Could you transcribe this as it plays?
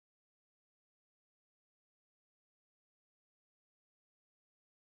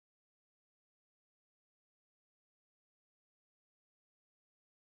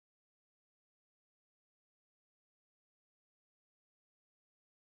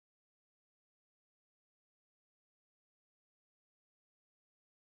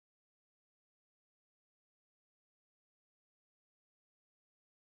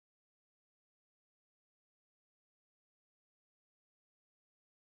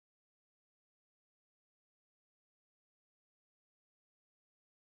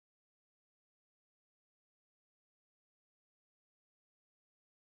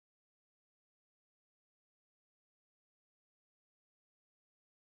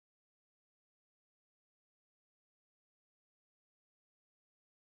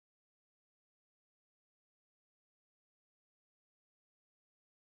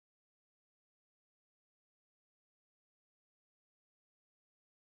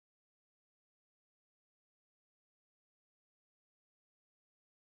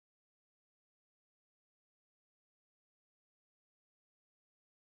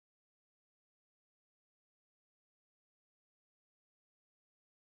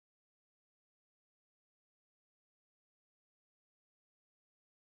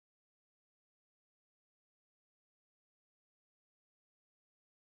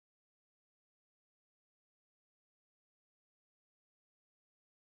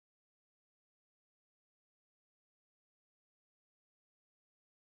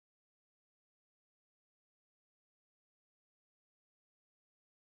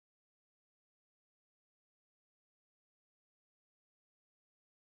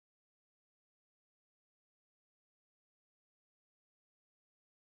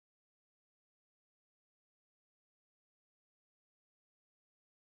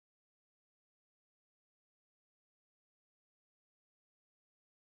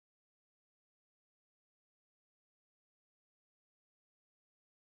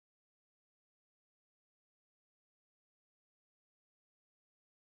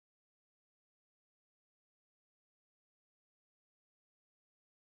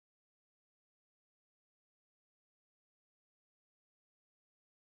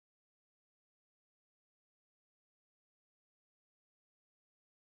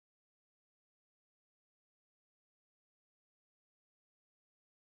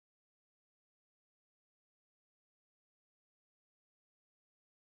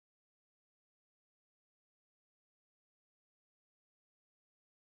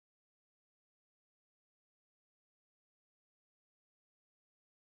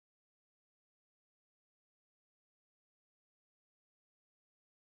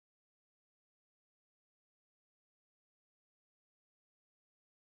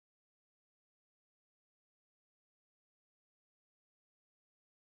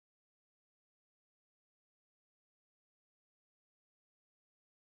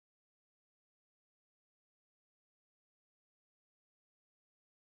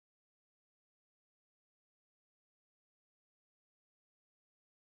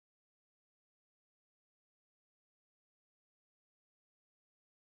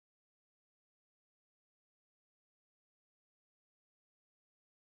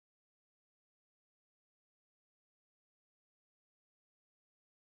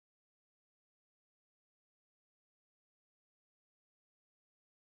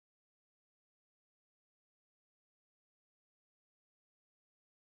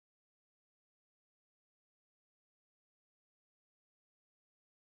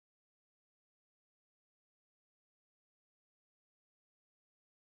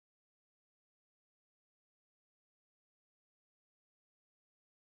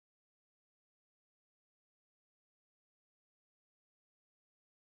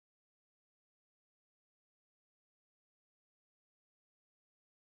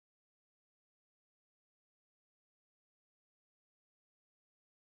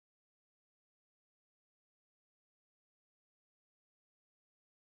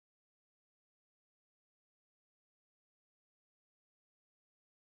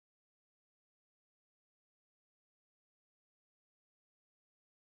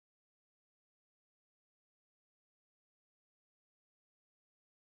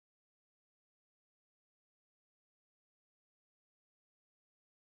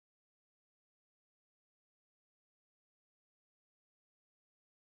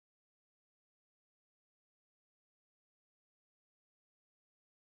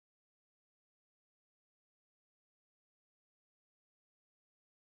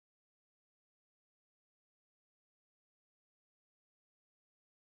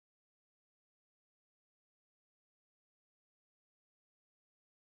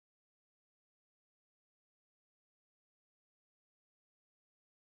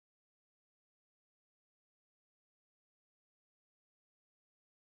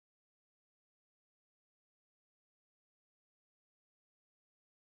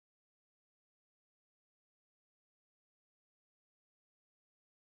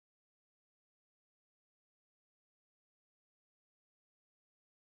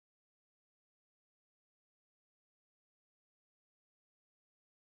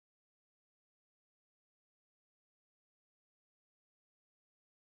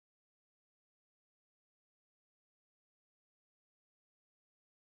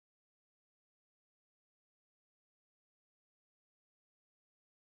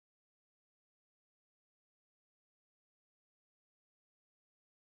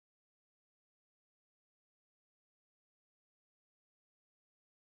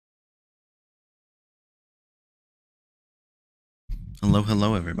Hello,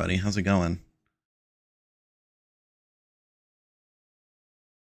 hello, everybody. How's it going?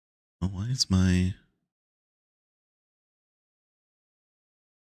 Oh, why is my...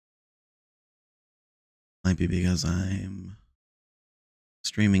 Might be because I'm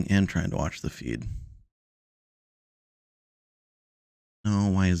streaming and trying to watch the feed. No,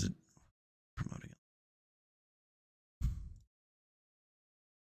 why is it promoting it?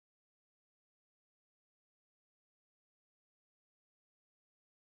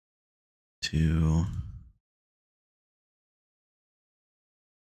 To...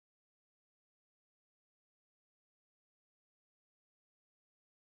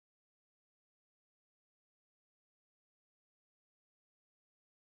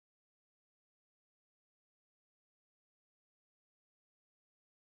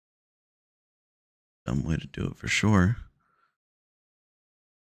 Dumb way to do it for sure.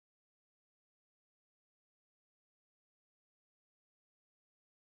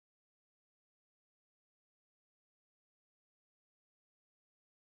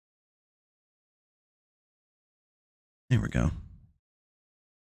 There we go.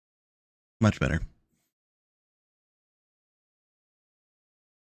 Much better.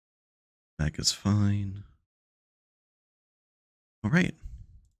 Back is fine. All right.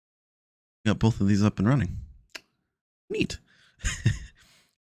 Got both of these up and running. Neat.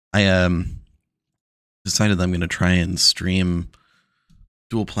 I decided that I'm going to try and stream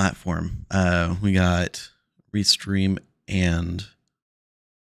dual platform. We got Restream and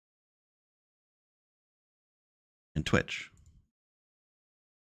Twitch.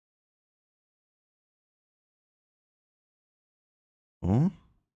 Oh.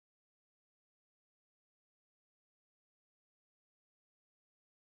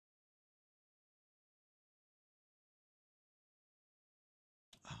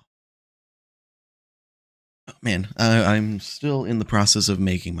 Man, I'm still in the process of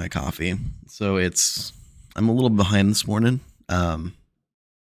making my coffee, so I'm a little behind this morning. I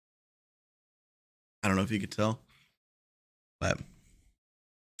don't know if you could tell, but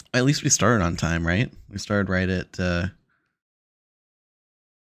at least we started on time, right? We started right at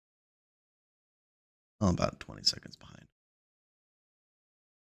about 20 seconds behind.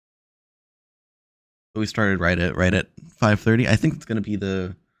 But we started right at 5:30. I think it's gonna be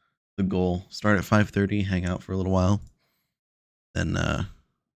the goal. Start at 5:30, hang out for a little while, then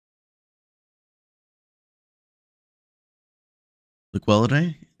look well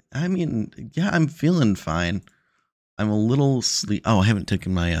today. I mean, yeah, I'm feeling fine. I'm a little sleep. Oh, I haven't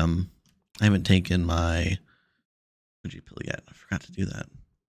taken my Fuji pill yet. I forgot to do that.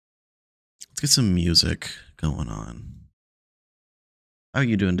 Let's get some music going on. How are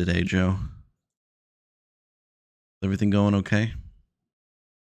you doing today, Joe? Everything going okay?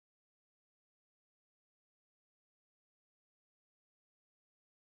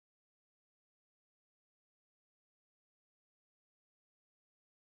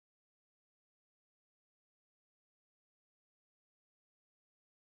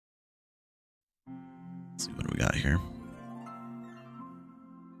 Let's see what do we got here.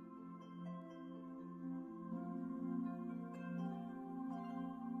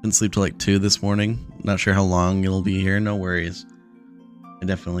 Didn't sleep till like 2 this morning. Not sure how long it'll be here. No worries. I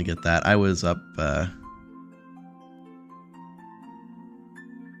definitely get that. I was up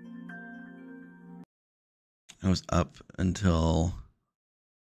until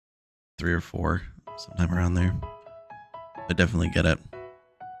 3 or 4, sometime around there. I definitely get it.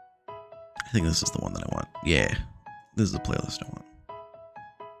 I think this is the one that I want. Yeah, this is the playlist I want.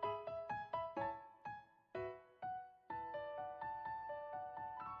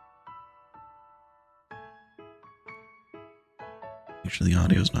 Make sure the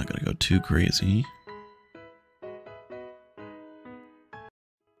audio is not going to go too crazy.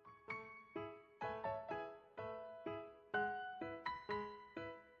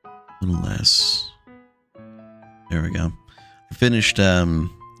 A little less. There we go. I finished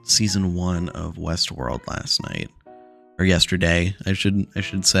season 1 of Westworld last night, or yesterday, I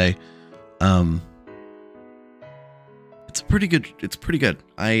should say. It's pretty good.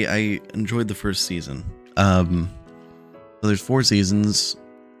 I enjoyed the first season. So there's 4 seasons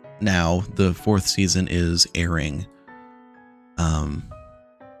now. The 4th season is airing. I'm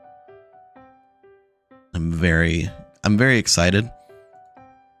very excited.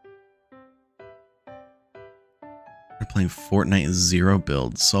 We're playing Fortnite Zero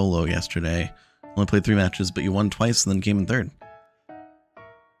build solo yesterday. Only played 3 matches, but you won twice and then came in 3rd.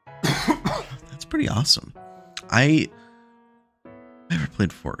 That's pretty awesome. I never played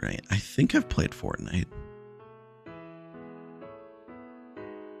Fortnite. I think I've played Fortnite.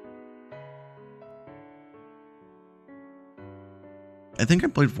 I think I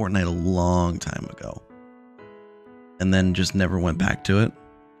played Fortnite a long time ago. And then just never went back to it.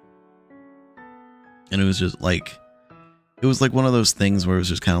 And it was just like, it was like one of those things where it was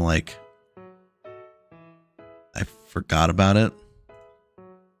just kind of like, I forgot about it.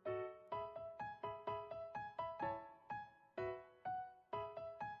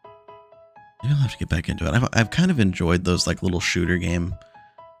 Maybe I'll have to get back into it. I've kind of enjoyed those like little shooter game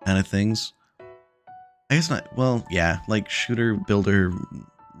kind of things. I guess not. Well, yeah, like shooter, builder,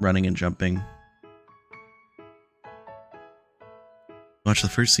 running and jumping. Watched the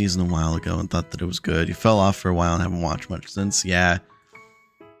first season a while ago and thought that it was good. You fell off for a while and haven't watched much since. Yeah,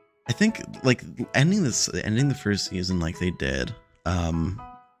 I think like ending the first season like they did,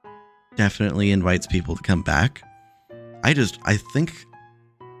 definitely invites people to come back. I think,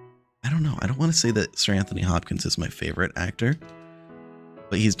 I don't know. I don't want to say that Sir Anthony Hopkins is my favorite actor,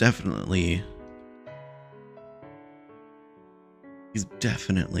 but he's definitely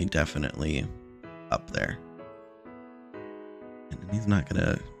up there. And he's not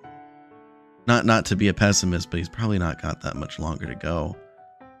gonna, not to be a pessimist, but he's probably not got that much longer to go.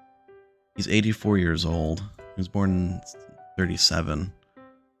 He's 84 years old. He was born in 37.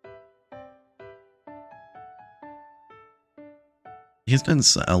 He's done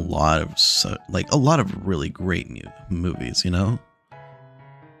a lot of really great movies, you know?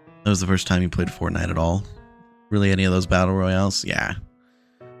 That was the first time he played Fortnite at all. Really, any of those battle royales? Yeah.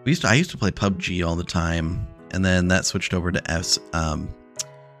 I used to play PUBG all the time, and then that switched over to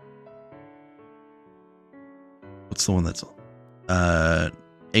what's the one that's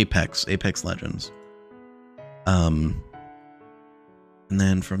Apex Legends. And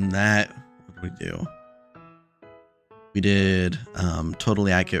then from that, what did we do? We did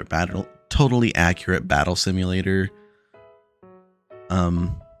totally accurate battle simulator.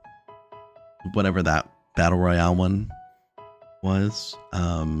 Whatever that battle royale one was.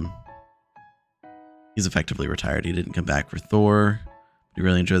 He's effectively retired. He didn't come back for Thor. He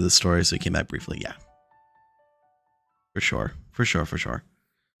really enjoyed the story, so he came back briefly. Yeah. For sure.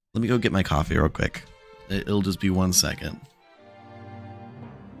 Let me go get my coffee real quick. It'll just be 1 second.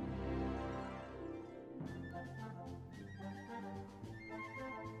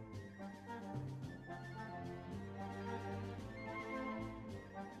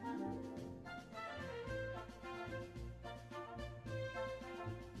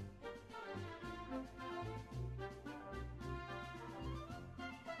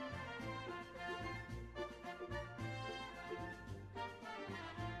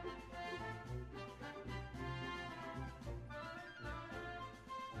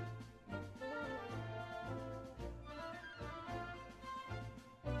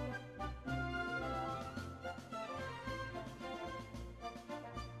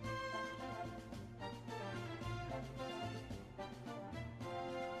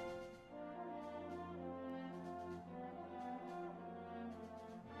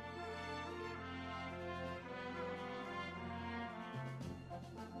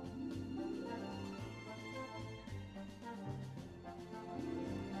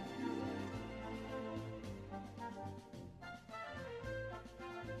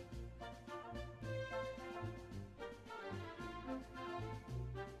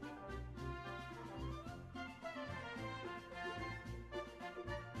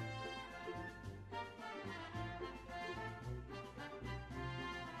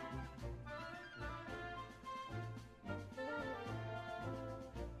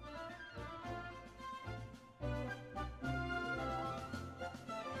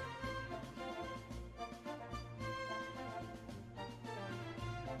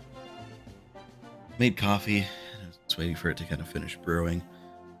 Made coffee. I was just waiting for it to kind of finish brewing.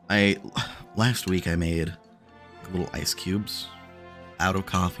 Last week I made little ice cubes out of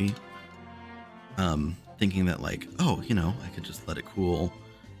coffee. Thinking that like, oh, you know, I could just let it cool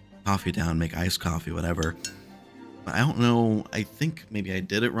coffee down, make iced coffee, whatever. But I don't know. I think maybe I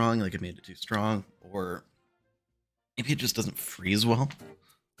did it wrong. Like I made it too strong, or maybe it just doesn't freeze well.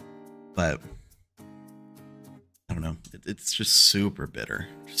 But I don't know. It's just super bitter.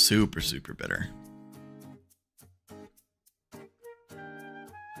 Super bitter.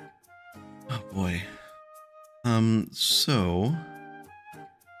 Oh boy. So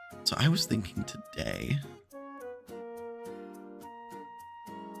I was thinking today.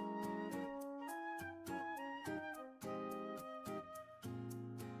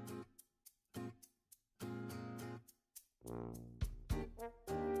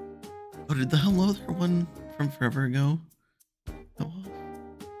 Oh, did the hello there one from forever ago? Oh.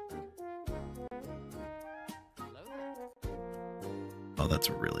 Oh, that's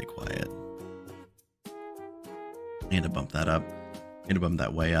really quiet. I need to bump that up. Need to bump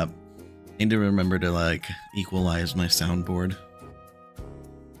that way up. Need to remember to like equalize my soundboard.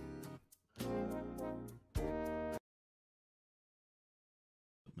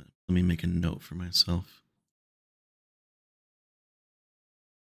 Let me make a note for myself.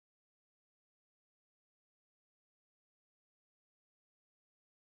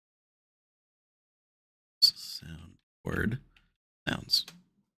 Soundboard sounds.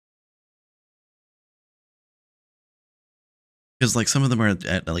 Because like some of them are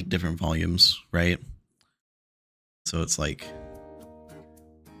at like different volumes, right? So it's like,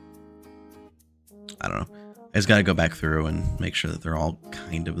 I don't know. I just gotta go back through and make sure that they're all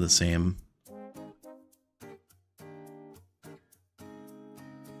kind of the same.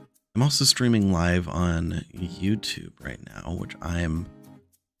 I'm also streaming live on YouTube right now, which I'm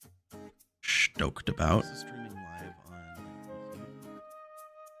stoked about. Streaming live on YouTube.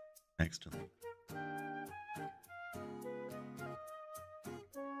 Excellent.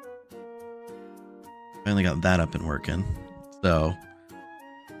 Finally got that up and working, so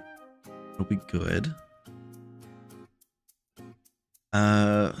it'll be good.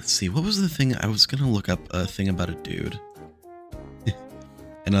 Let's see, what was the thing? I was gonna look up a thing about a dude.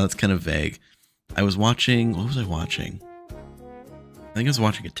 I know that's kind of vague. I was watching, what was I watching? I think I was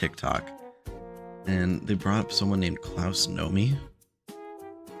watching a TikTok, and they brought up someone named Klaus Nomi,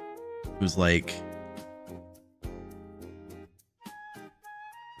 who's like,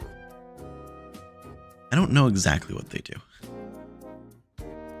 I don't know exactly what they do.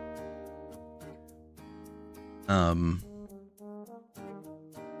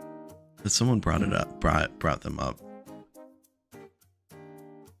 But someone brought it up, brought them up.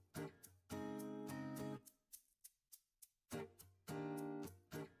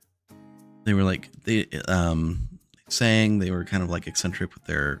 They were like, saying they were kind of like eccentric with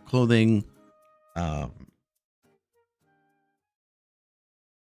their clothing. I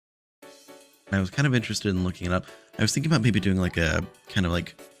was kind of interested in looking it up. I was thinking about maybe doing like a kind of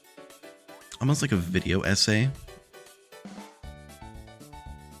like almost like a video essay.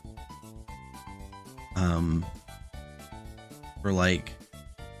 Or like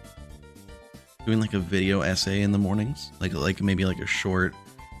doing like a video essay in the mornings, like maybe like a short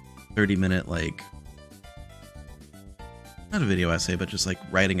 30-minute, like not a video essay, but just like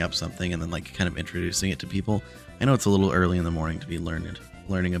writing up something and then like kind of introducing it to people. I know it's a little early in the morning to be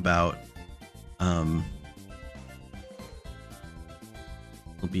learning about we'll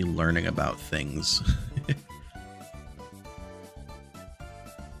be learning about things.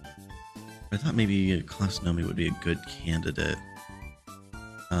 I thought maybe Klaus Nomi would be a good candidate.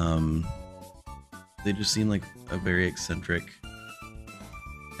 They just seem like a very eccentric,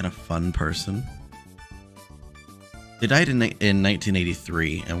 kind of fun person. They died in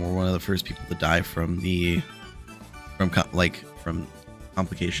 1983 and were one of the first people to die from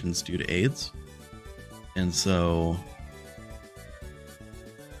complications due to AIDS. And so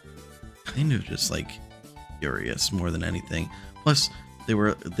kind of just like curious more than anything. Plus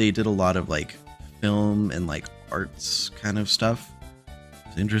they did a lot of like film and like arts kind of stuff. I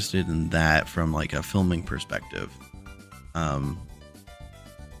was interested in that from like a filming perspective.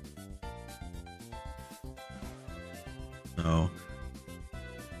 So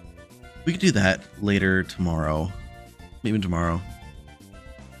we could do that later tomorrow. Maybe tomorrow.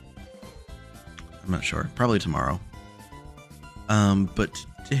 I'm not sure. Probably tomorrow. But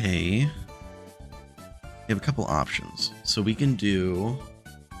today we have a couple options. So we can do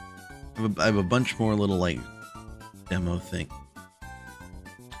I have a bunch more little like demo thing.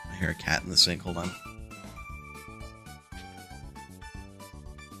 I hear a cat in the sink. Hold on.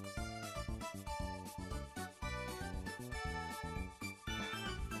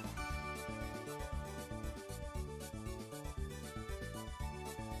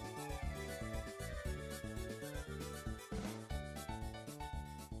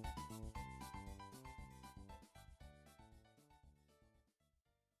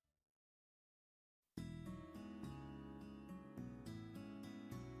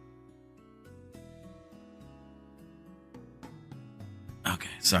 Okay,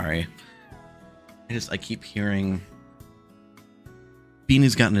 sorry. I keep hearing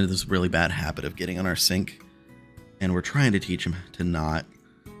Beanie's gotten into this really bad habit of getting on our sink, and we're trying to teach him to not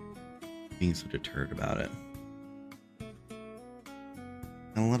being such a turd about it.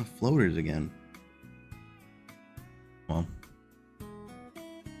 And a lot of floaters again. Well,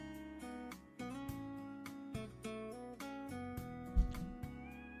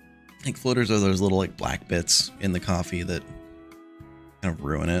 I think floaters are those little like black bits in the coffee that kind of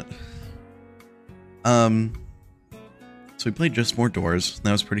ruin it. So we played Just More Doors.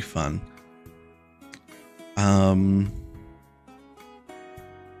 That was pretty fun.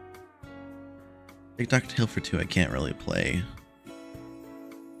 Like DuckTale for 2, I can't really play.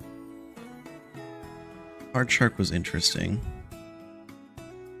 Hard Shark was interesting.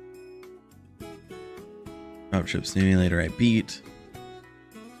 Dropship Simulator I beat.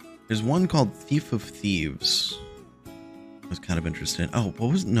 There's one called Thief of Thieves. I was kind of interested. Oh, what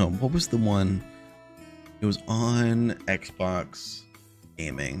was the one? It was on Xbox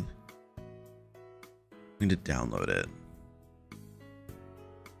Gaming. I need to download it.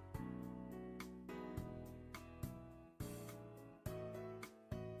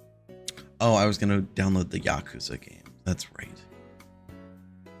 Oh, I was gonna download the Yakuza game. That's right.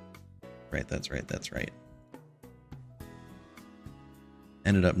 That's right.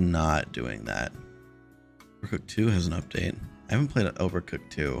 Ended up not doing that. Overcooked 2 has an update. I haven't played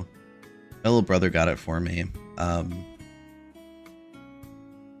Overcooked 2. My little brother got it for me. I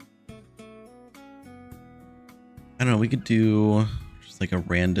don't know, we could do just like a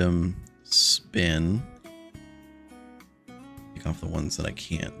random spin. Take off the ones that I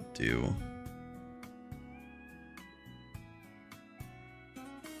can't do.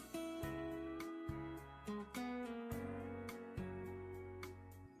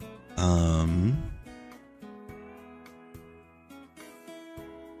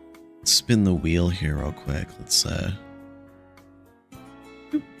 Spin the wheel here real quick. Let's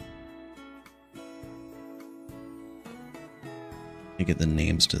get the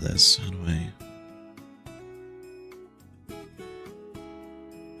names to this. How do I?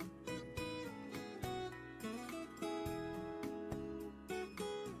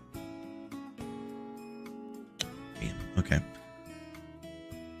 Okay.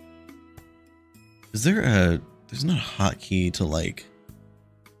 Is there there's not a hotkey to like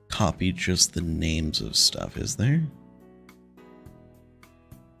copy just the names of stuff, is there?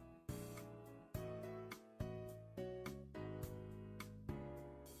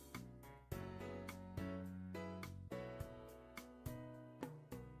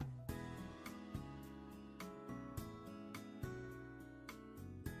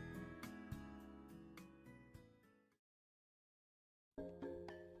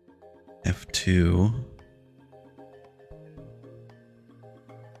 F2.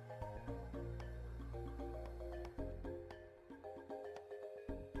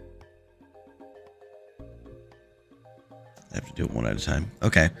 I have to do it one at a time.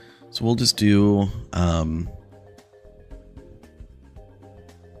 Okay, so we'll just do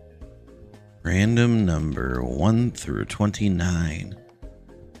random number 1 through 29.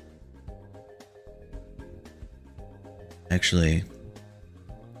 Actually,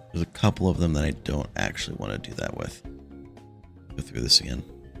 there's a couple of them that I don't actually want to do that with. Go through this again.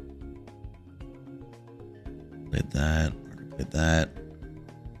 Played that. Played that.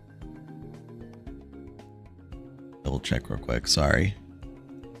 Double check real quick. Sorry.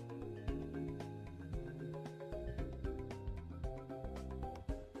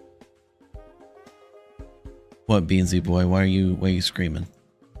 What, Beansy boy? Why are you screaming?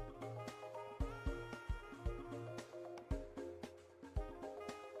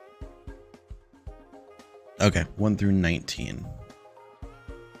 Okay, 1 through 19.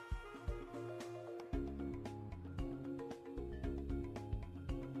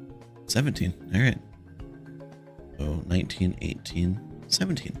 $17. All right. So 19, 18,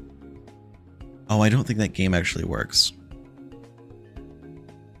 17. Oh, I don't think that game actually works.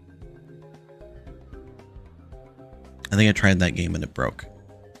 I think I tried that game and it broke.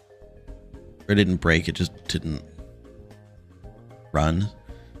 Or it didn't break, it just didn't run.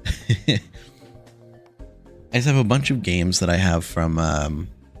 I just have a bunch of games that I have from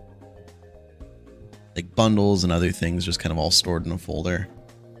like bundles and other things just kind of all stored in a folder.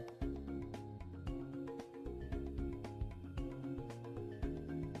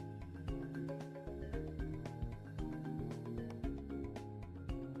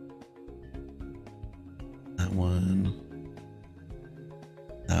 That one.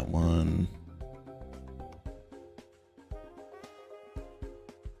 That one.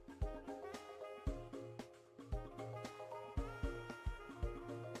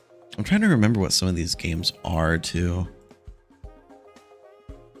 I'm trying to remember what some of these games are too.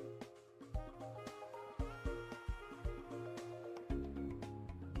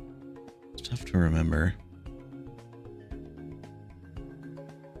 It's tough to remember.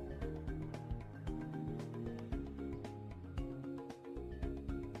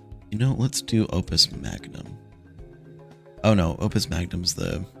 You know, let's do Opus Magnum. Oh no, Opus Magnum's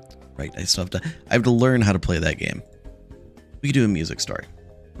the right. I have to learn how to play that game. We could do a music story.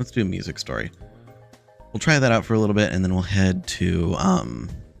 Let's do a music story. We'll try that out for a little bit, and then we'll head to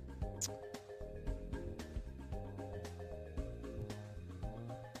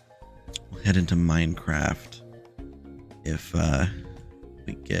head into Minecraft if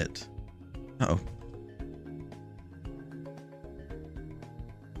we get... Uh-oh.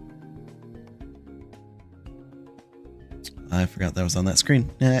 I forgot that was on that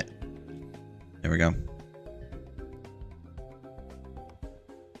screen. There we go.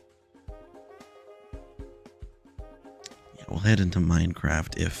 Yeah, we'll head into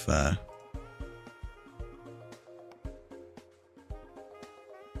Minecraft if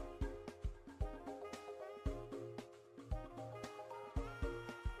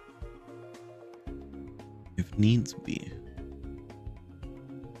needs be.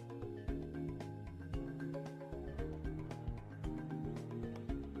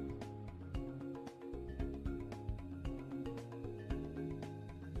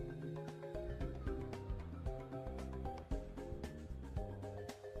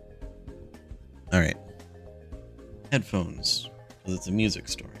 All right. Headphones, because it's a music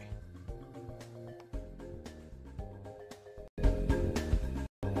story.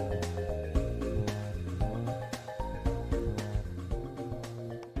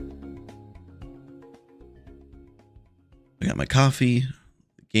 I got my coffee.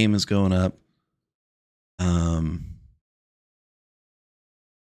 The game is going up.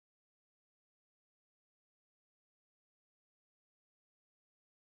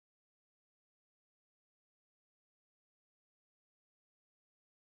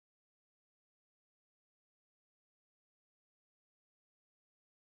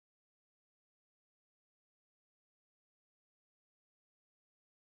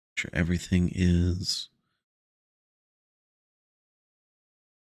 Sure, everything is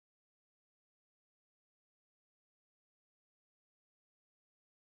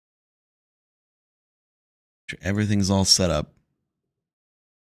everything's all set up.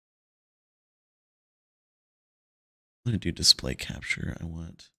 I'm gonna do display capture. I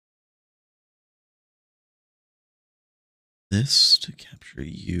want this to capture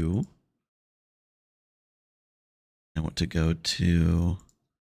you. I want to go to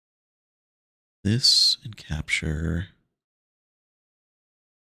this and capture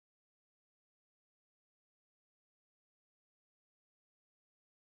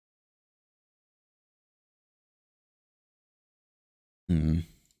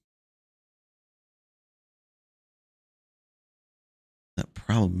that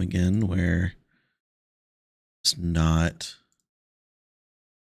problem again where it's not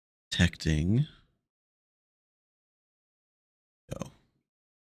detecting. Go.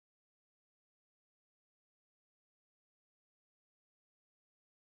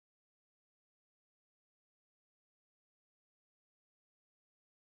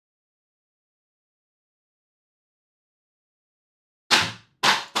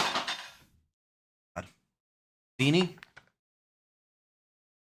 Beanie?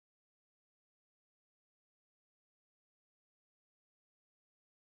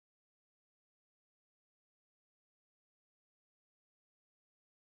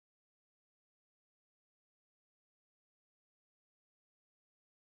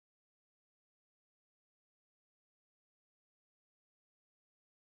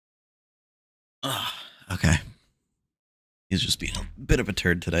 Okay. He's just being a bit of a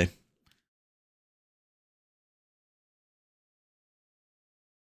turd today.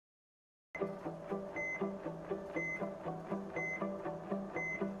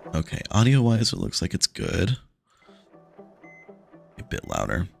 Okay, audio-wise, it looks like it's good. A bit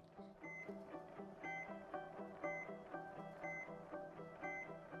louder.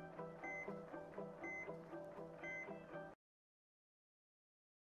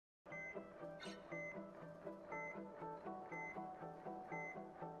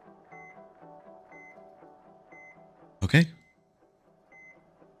 Okay.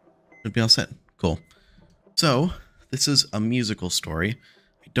 Should be all set. Cool. So, this is a musical story.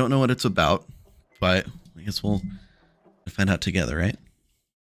 I don't know what it's about, but I guess we'll find out together, right?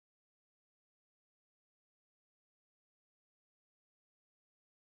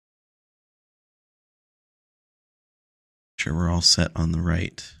 Sure, we're all set on the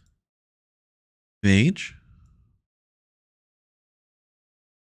right page.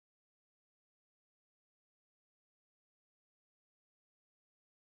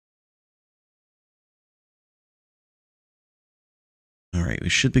 All right, we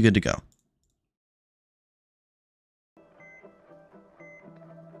should be good to go.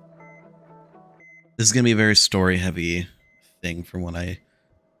 This is going to be a very story-heavy thing from what I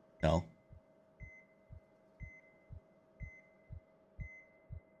tell.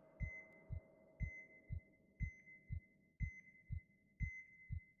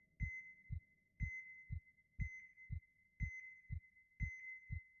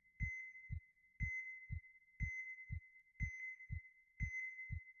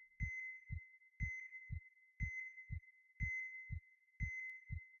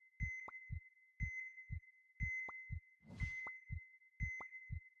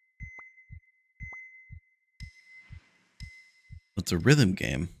 It's a rhythm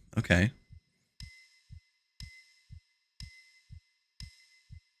game. Okay.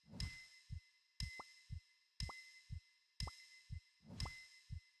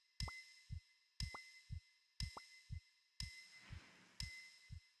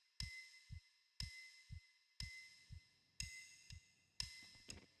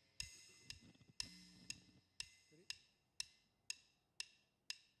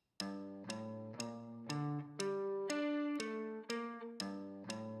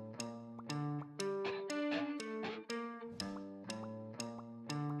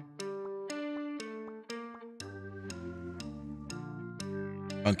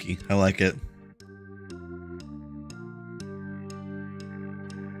 Funky. I like it.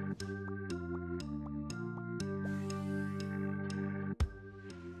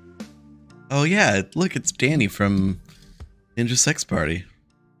 Oh yeah, look, it's Danny from Ninja Sex Party.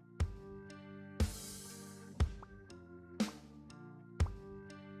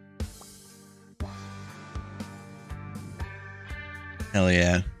 Hell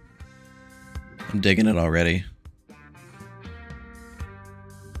yeah. I'm digging it already.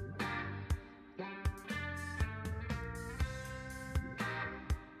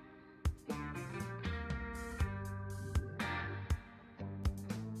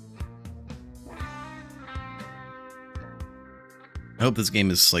 I hope this game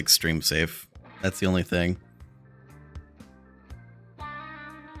is like stream safe. That's the only thing.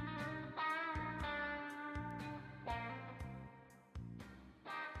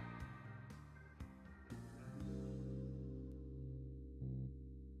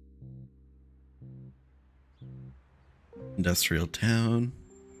 Industrial town.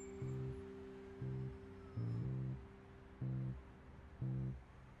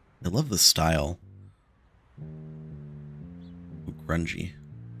 I love the style. Ooh, grungy.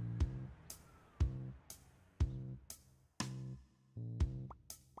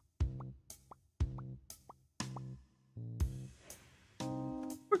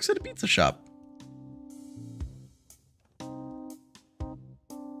 Works at a pizza shop.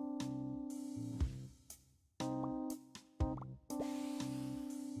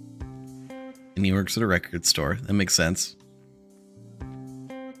 And he works at a record store. That makes sense.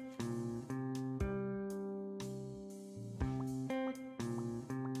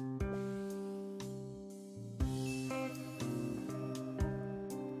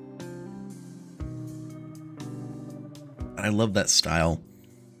 I love that style.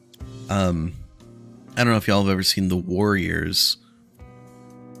 I don't know if y'all have ever seen The Warriors.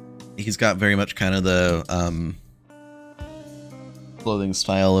 He's got very much kind of the clothing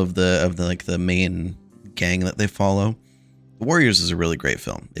style of the like the main gang that they follow. The Warriors is a really great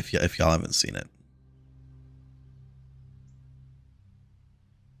film if y'all haven't seen it.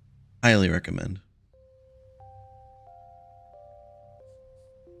 Highly recommend.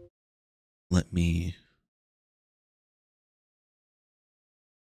 Let me...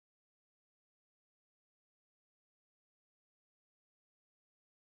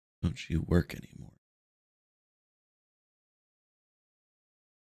 Don't you work anymore?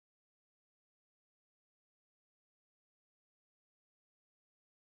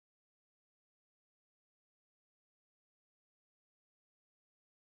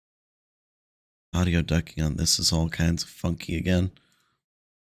 Audio ducking on this is all kinds of funky again.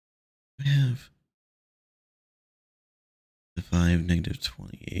 I have 5,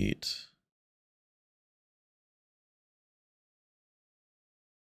 -28.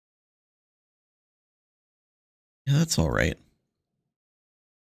 Yeah, that's all right.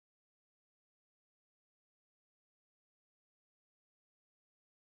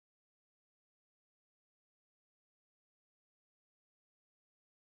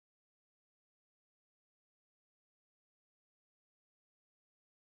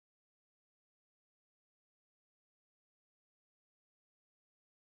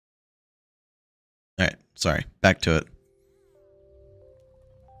 All right, sorry. Back to it.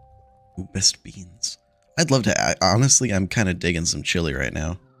 Ooh, best beans. I'd love to. Honestly, I'm kind of digging some chili right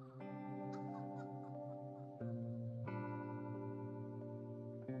now.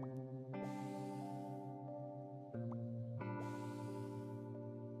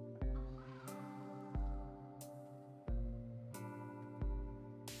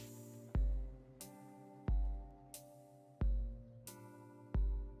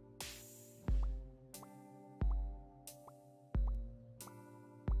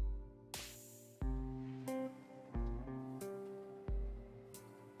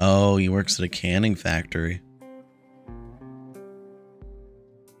 Oh, he works at a canning factory.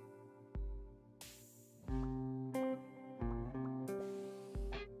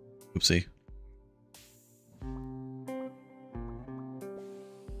 Oopsie.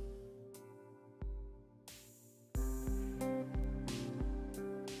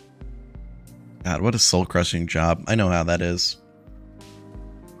 God, what a soul-crushing job. I know how that is.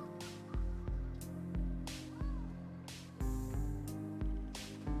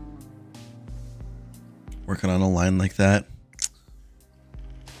 Working on a line like that.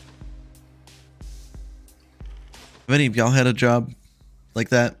 Have any of y'all had a job like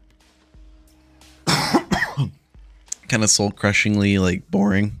that? Kind of soul-crushingly, like,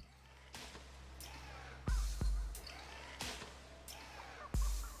 boring.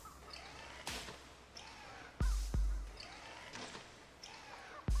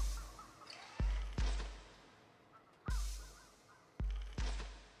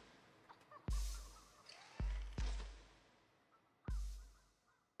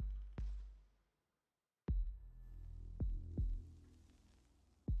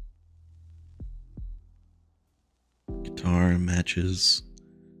 Guitar matches.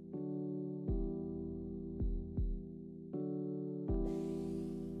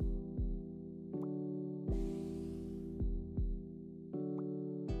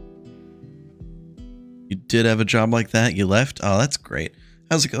 You did have a job like that? You left? Oh, that's great.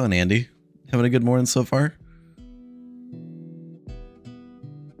 How's it going, Andy? Having a good morning so far?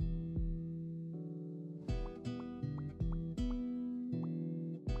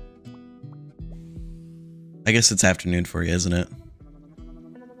 I guess it's afternoon for you, isn't it?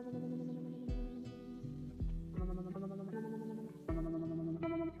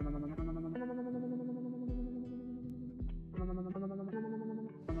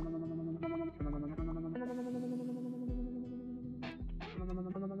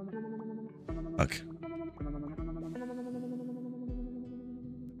 Fuck.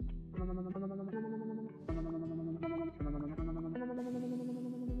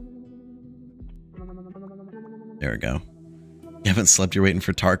 There we go. You haven't slept, you're waiting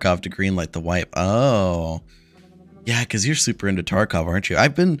for Tarkov to greenlight the wipe. Oh. Yeah, because you're super into Tarkov, aren't you?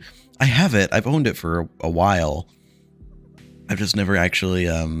 I have it. I've owned it for a while. I've just never actually,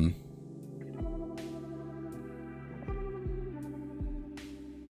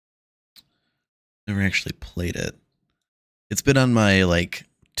 never actually played it. It's been on my, like,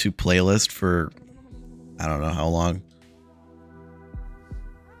 to playlist for, I don't know how long.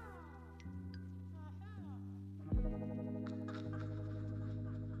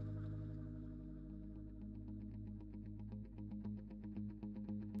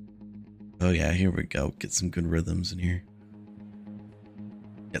 Oh yeah, here we go. Get some good rhythms in here.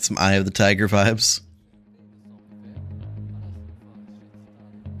 Get some Eye of the Tiger vibes.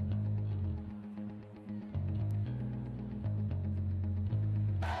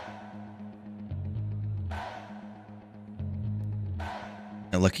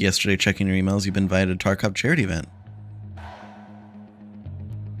 Got lucky yesterday checking your emails. You've been invited to Tarkov charity event.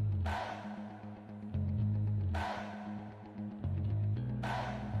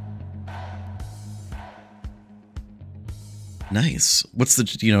 Nice. What's the,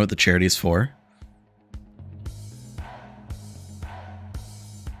 do you know what the charity's for?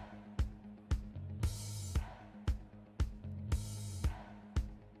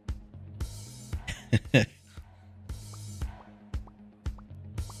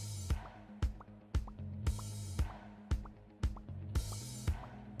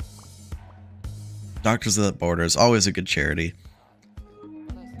 Doctors Without Borders, always a good charity.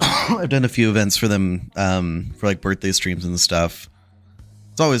 I've done a few events for them, for like birthday streams and stuff.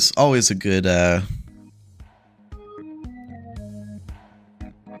 It's always a good, oh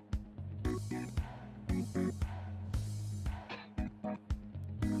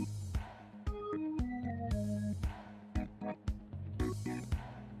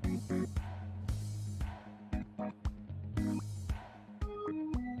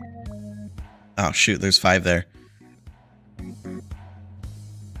shoot, there's 5 there.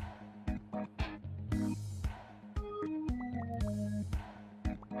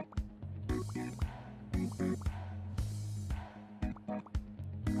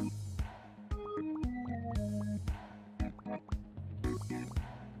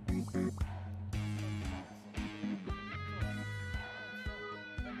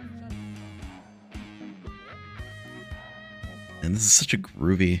 And this is such a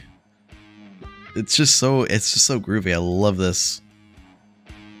groovy. It's just so groovy. I love this.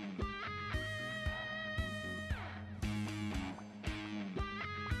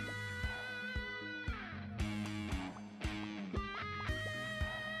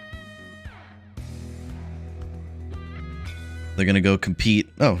 They're gonna go compete.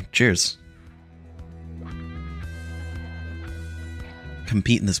 Oh, cheers.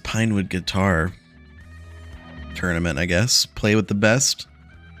 Compete in this Pinewood guitar tournament, I guess. Play with the best.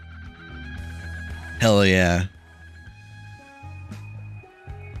 Hell yeah.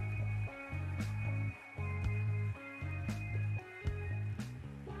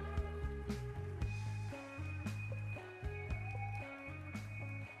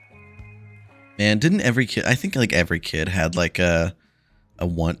 Man, didn't every kid, I think like every kid had like a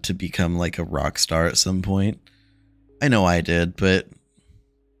want to become like a rock star at some point. I know I did, but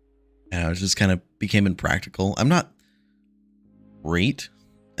you know, it just kind of became impractical. I'm not great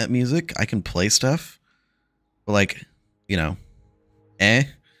at music. I can play stuff, but like, you know, eh.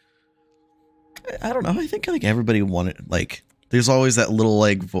 I don't know. I think like everybody wanted, like, there's always that little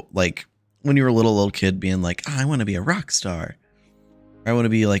like when you were a little kid being like, oh, I want to be a rock star. Or I want to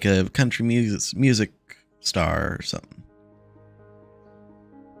be like a country music star or something.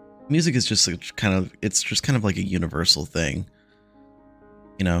 Music is just kind of, it's just kind of like a universal thing.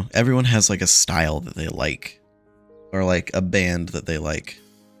 You know, everyone has like a style that they like, or like a band that they like.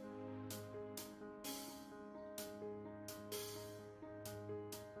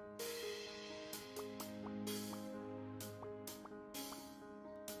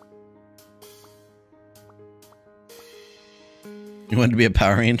 You wanted to be a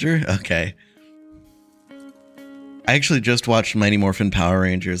Power Ranger? Okay. I actually just watched Mighty Morphin Power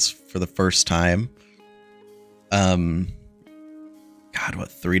Rangers for the first time. God, what,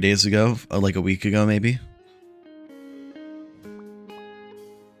 3 days ago? Like a week ago, maybe?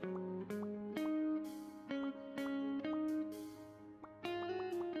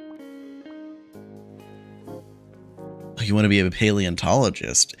 Oh, you want to be a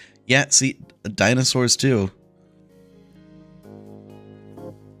paleontologist? Yeah, see, dinosaurs too.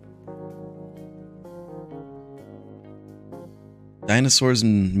 Dinosaurs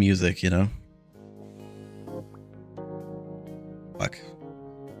and music, you know? Fuck.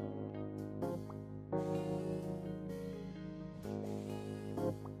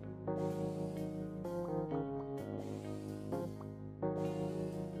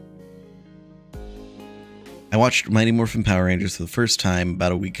 I watched Mighty Morphin Power Rangers for the first time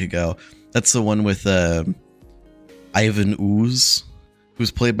about a week ago. That's the one with Ivan Ooze,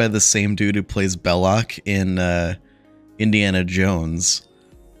 who's played by the same dude who plays Belloc in Indiana Jones,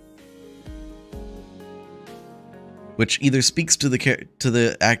 which either speaks to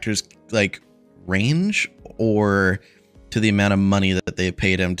the actor's like range or to the amount of money that they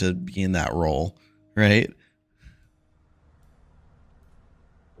paid him to be in that role, right?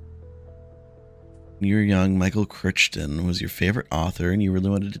 When you were young, Michael Crichton was your favorite author, and you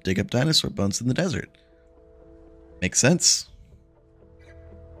really wanted to dig up dinosaur bones in the desert. Makes sense.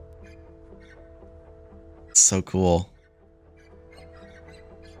 It's so cool.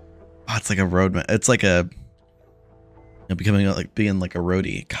 Oh, it's like a road. It's like a becoming like being like a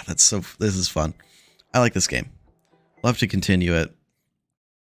roadie. God, that's so. This is fun. I like this game. We'll have to continue it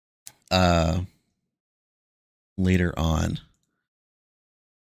later on.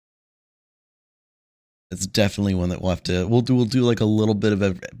 It's definitely one that we'll have to. We'll do like a little bit of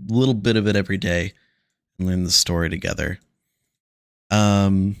it every day, and learn the story together.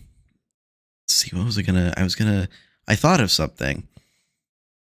 Let's see, what was I gonna? I thought of something,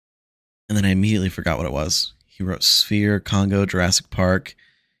 and then I immediately forgot what it was. He wrote Sphere, Congo, Jurassic Park.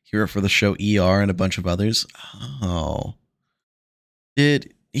 He wrote for the show ER and a bunch of others. Oh,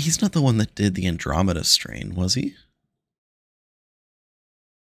 he's not the one that did the Andromeda Strain, was he?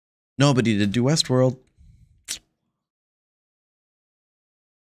 No, but he did do Westworld.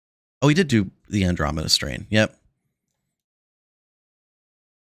 Oh, he did do the Andromeda Strain. Yep.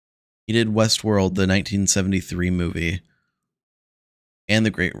 He did Westworld, the 1973 movie. And the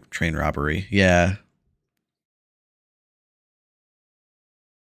Great Train Robbery. Yeah.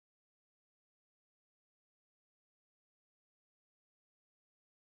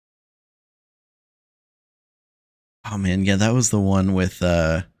 Oh man, yeah, that was the one with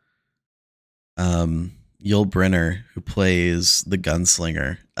Yul Brynner, who plays the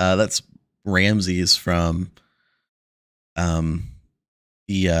gunslinger. That's Ramses from the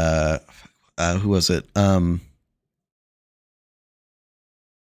who was it?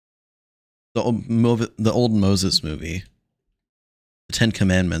 The old Moses movie, the Ten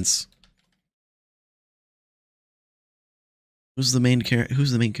Commandments. Who's the main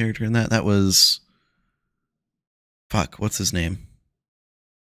character in that? That was, fuck, what's his name?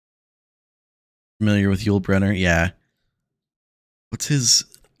 Familiar with Yul Brynner? Yeah. What's his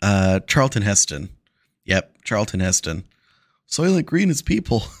Charlton Heston. Yep, Charlton Heston. Soylent Green is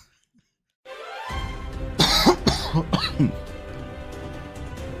people.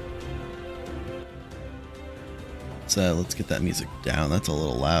 So let's get that music down. That's a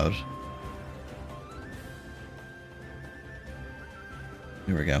little loud.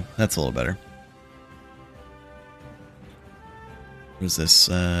 Here we go. That's a little better. What is this?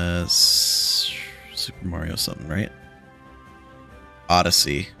 Super Mario something, right?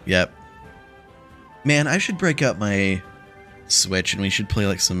 Odyssey. Yep. Man, I should break out my Switch and we should play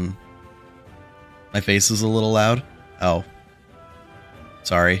like some My face is a little loud. Oh.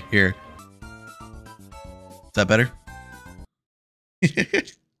 Sorry. Here. Is that better?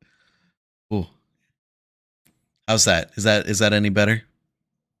 Ooh. How's that? Is that any better?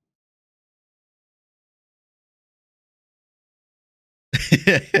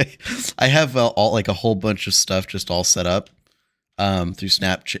 I have all like a whole bunch of stuff just all set up through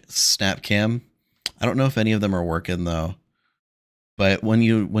Snapcam. I don't know if any of them are working though. But when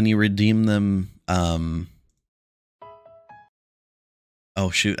you redeem them, oh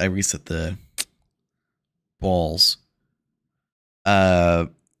shoot, I reset the balls. Uh,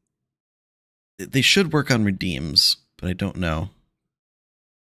 they should work on redeems, but I don't know.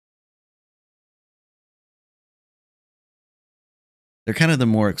 They're kind of the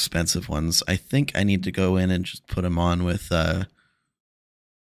more expensive ones. I think I need to go in and just put them on with the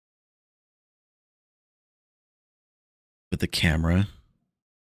camera.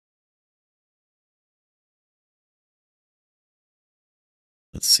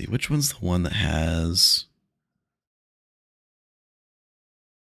 Let's see, which one's the one that has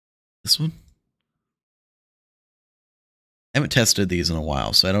this one? I haven't tested these in a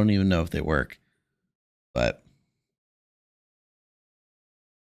while, so I don't even know if they work. But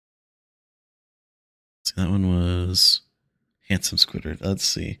see, that one was Handsome Squidward. Let's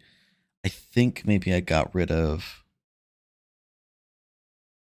see. I think maybe I got rid of.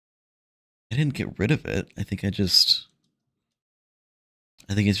 I didn't get rid of it. I think it's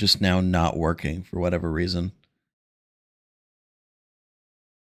just now not working for whatever reason.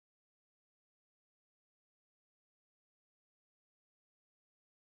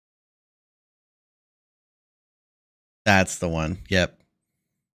 That's the one. Yep.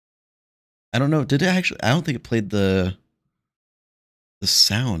 I don't know. Did it actually? I don't think it played the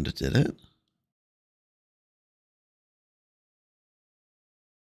sound, did it?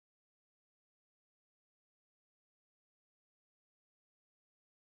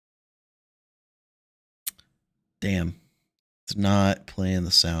 Damn. It's not playing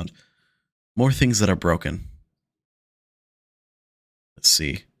the sound. More things that are broken. Let's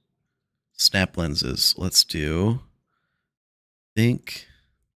see. Snap lenses. Let's do. Think.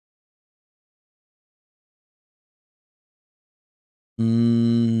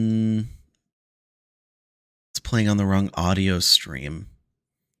 It's playing on the wrong audio stream.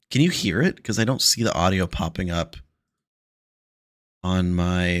 Can you hear it? Because I don't see the audio popping up on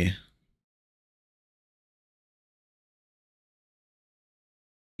my.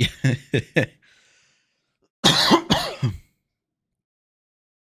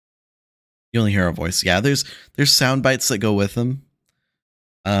 You only hear our voice. Yeah, there's sound bites that go with them.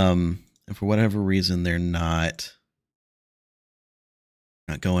 And for whatever reason, they're not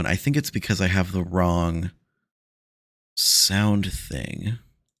going. I think it's because I have the wrong sound thing.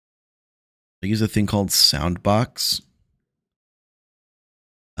 I use a thing called Soundbox.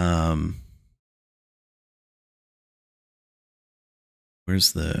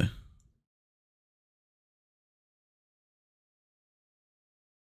 Where's the?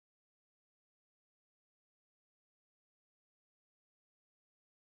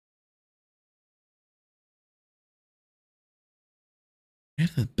 I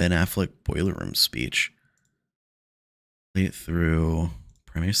have the Ben Affleck Boiler Room speech. Play it through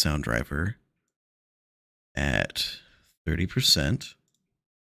Premiere Sound Driver at 30%.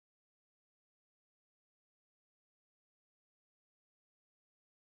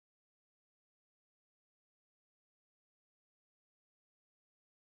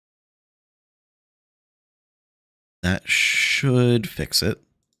 That should fix it.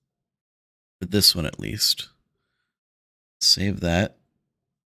 For this one at least. Save that.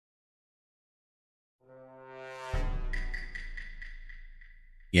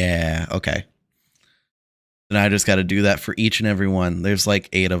 Yeah, okay. Then I just got to do that for each and every one. There's like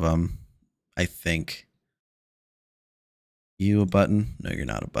 8 of them, I think. You a button? No, you're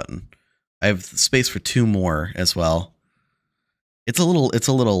not a button. I have space for 2 more as well. It's a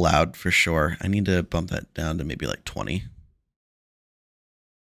little loud for sure. I need to bump that down to maybe like 20.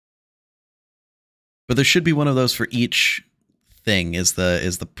 But there should be one of those for each thing is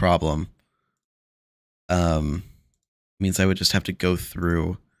the problem. Means I would just have to go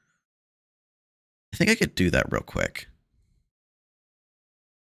through. I think I could do that real quick.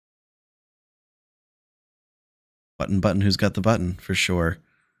 Button, who's got the button for sure.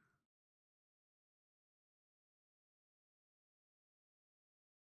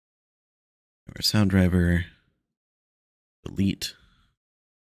 Sound driver. Delete.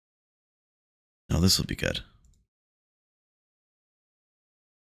 No, this will be good.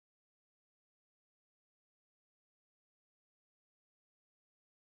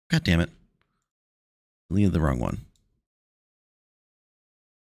 God damn it. Leave the wrong one.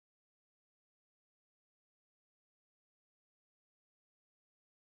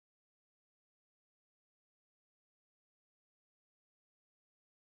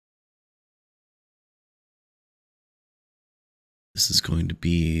 This is going to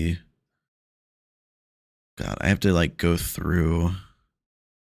be... God, I have to like go through...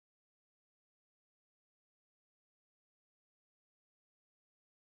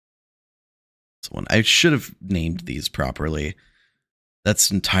 This one. I should have named these properly.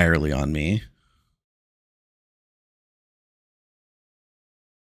 That's entirely on me.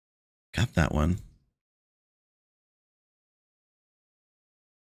 Got that one.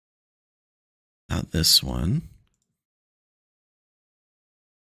 Not this one.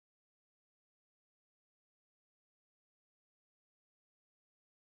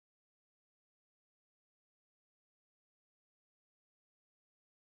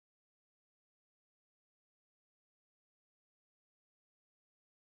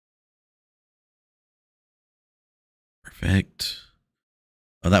 Perfect.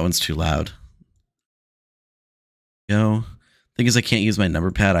 Oh, that one's too loud. Go. Thing is, I can't use my number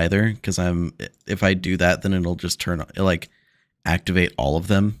pad either because if I do that, then it'll just it'll like activate all of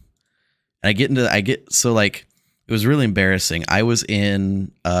them. And so like, it was really embarrassing. I was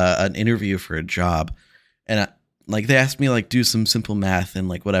in an interview for a job, and like they asked me like do some simple math and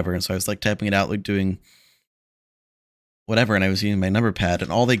like whatever, and so I was like typing it out, like doing whatever, and I was using my number pad,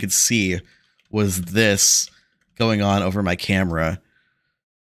 and all they could see was this going on over my camera.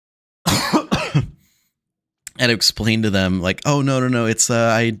 And I explained to them like, oh no, it's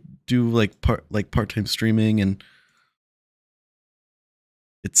I do like part-time streaming, and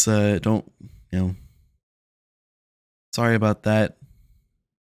it's don't, you know, sorry about that.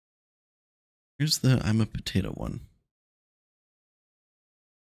 Here's the I'm a potato one.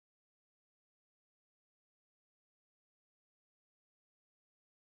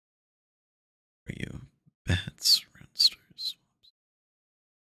 Where are you? Bats, roundsters.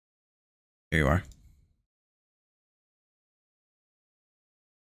 There you are.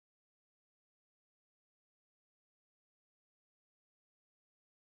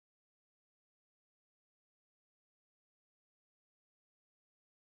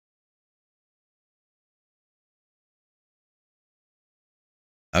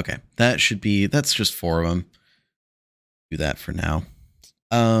 Okay, that's just 4 of them. Do that for now.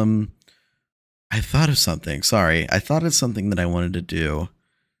 I thought of something. Sorry. I thought of something that I wanted to do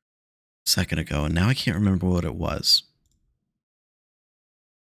a second ago, and now I can't remember what it was.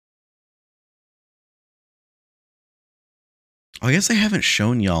 Oh, I guess I haven't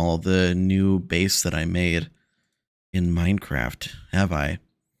shown y'all the new base that I made in Minecraft, have I?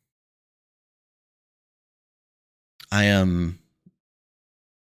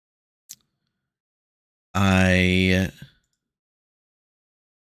 I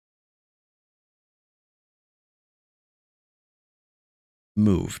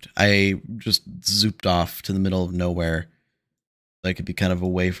moved. I just zooped off to the middle of nowhere so I could be kind of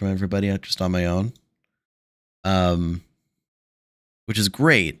away from everybody, just on my own. Which is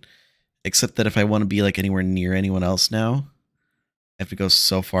great, except that if I want to be like anywhere near anyone else now, I have to go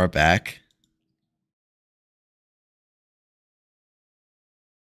so far back.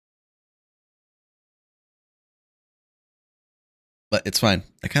 But it's fine.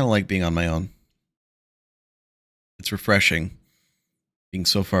 I kind of like being on my own. It's refreshing being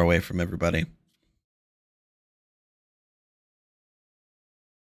so far away from everybody.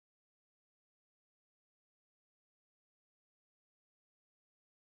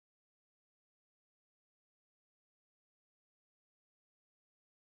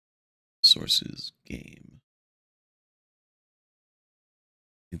 Sources game.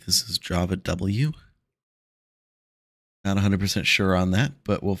 I think this is Java W. Not 100% sure on that,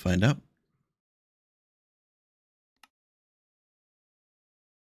 but we'll find out.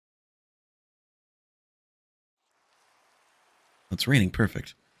 It's raining.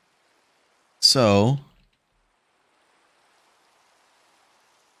 Perfect. So,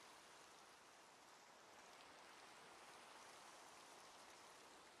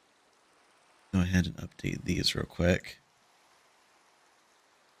 go ahead and update these real quick.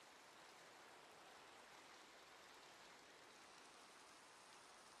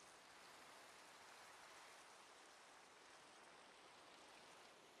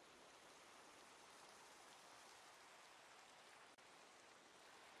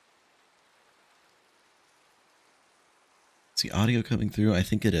 Is the audio coming through? I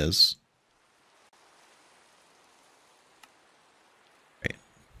think it is. Right.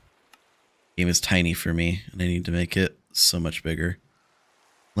 Game is tiny for me, and I need to make it so much bigger.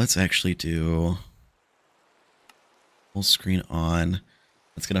 Let's actually do... Full screen on.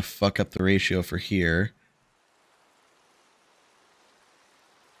 That's going to fuck up the ratio for here.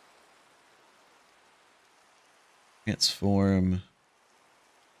 Transform.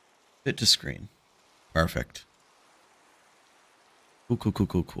 Fit to screen. Perfect. Cool, cool, cool,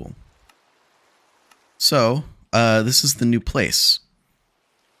 cool, cool. So, this is the new place.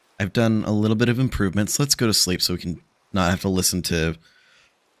 I've done a little bit of improvements. Let's go to sleep so we can not have to listen to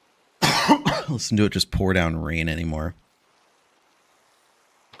it just pour down rain anymore.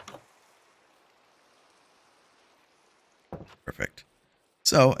 Perfect.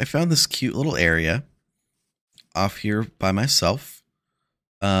 So I found this cute little area off here by myself,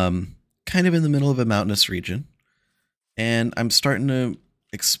 kind of in the middle of a mountainous region, and I'm starting to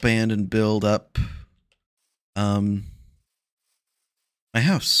expand and build up my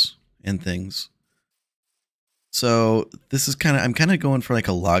house and things. So this is I'm kind of going for like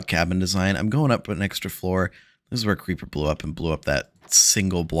a log cabin design. I'm going up an extra floor. This is where Creeper blew up and blew up that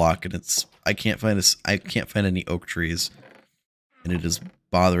single block, and I can't find any oak trees, and it is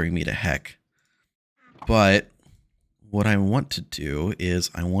bothering me to heck. But what I want to do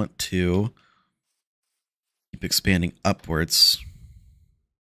is I want to keep expanding upwards.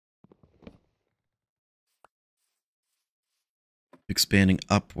 Expanding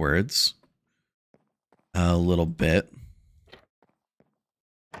upwards a little bit.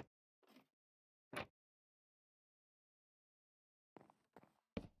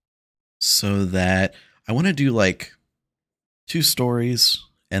 So that I want to do like 2 stories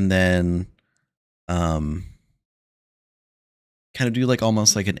and then kind of do like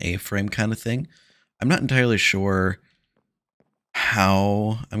almost like an A-frame kind of thing. I'm not entirely sure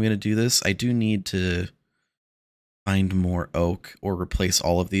how I'm going to do this. I do need to find more oak or replace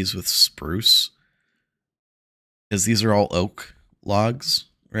all of these with spruce, because these are all oak logs,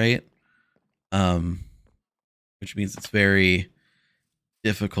 right? Which means it's very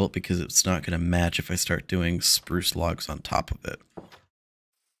difficult because it's not going to match if I start doing spruce logs on top of it.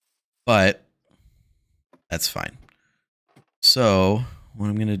 But that's fine. So what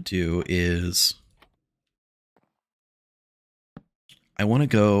I'm going to do is I want to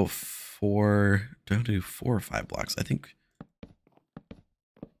go for, do I have to do 4 or 5 blocks? I think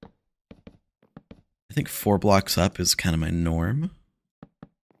 4 blocks up is kind of my norm.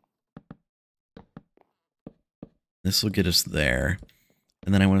 This will get us there.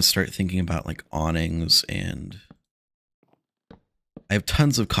 And then I want to start thinking about like awnings, and I have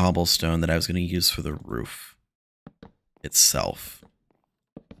tons of cobblestone that I was going to use for the roof itself.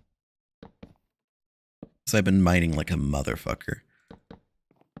 Because I've been mining like a motherfucker.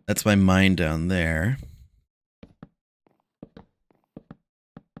 That's my mine down there.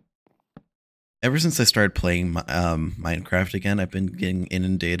 Ever since I started playing Minecraft again, I've been getting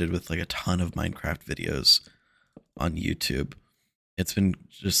inundated with like a ton of Minecraft videos on YouTube. It's been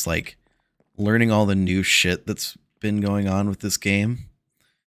just like learning all the new shit that's been going on with this game.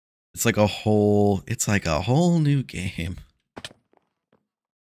 It's like a whole new game.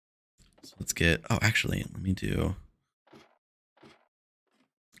 So let's get, oh, actually, let me do,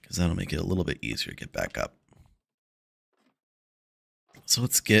 because that'll make it a little bit easier to get back up. So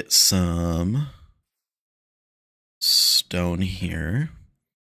let's get some stone here.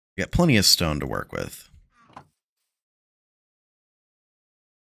 We got plenty of stone to work with.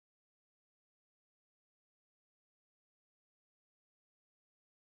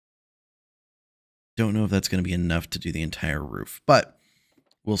 Don't know if that's going to be enough to do the entire roof, but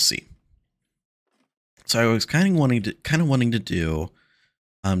we'll see. So I was kind of wanting to do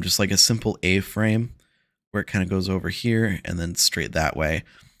just like a simple A-frame where it kind of goes over here and then straight that way.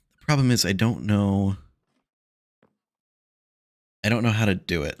 The problem is I don't know how to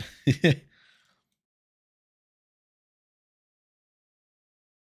do it.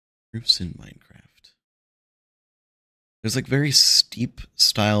 Roofs in Minecraft. There's like very steep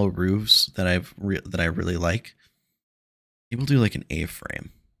style roofs that I really like. Maybe we'll do like an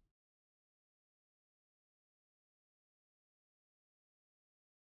A-frame.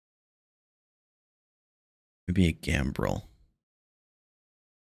 Maybe a gambrel.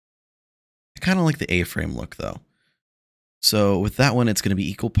 I kind of like the A-frame look though. So with that one, it's going to be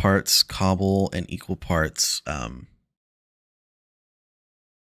equal parts cobble and equal parts log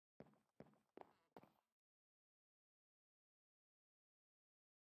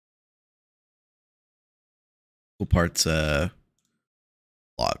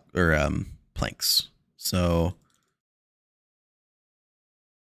or planks. So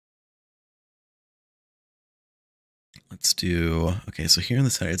let's do, okay, so here on the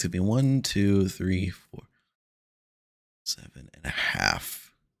side it's gonna be 1, 2, 3, 4,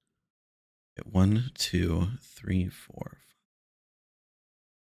 7.5. Okay, 1, 2, 3, 4,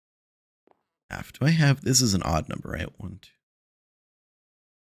 5. Do I have, this is an odd number, right? 1, 2.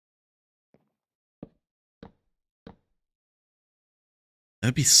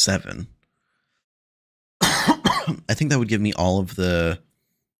 That'd be 7. I think that would give me all of the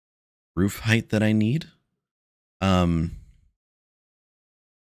roof height that I need. From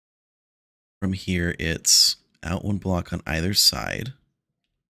here, it's out 1 block on either side.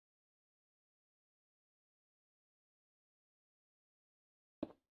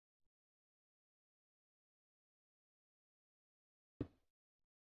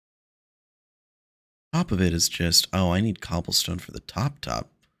 Top of it is just, oh, I need cobblestone for the top.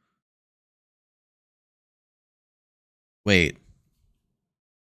 Wait.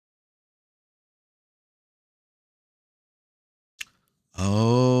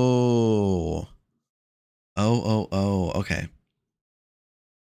 Oh. Oh. Okay.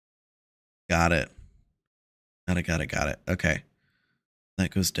 Got it. Got it. Okay.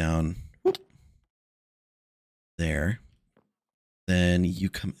 That goes down whoop, there. Then you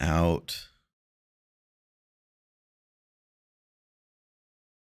come out.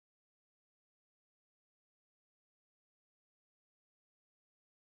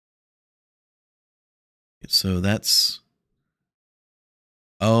 So that's,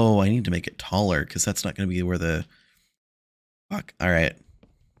 oh, I need to make it taller because that's not going to be where the, fuck. All right.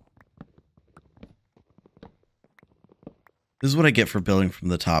 This is what I get for building from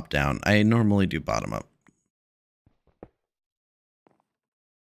the top down. I normally do bottom up.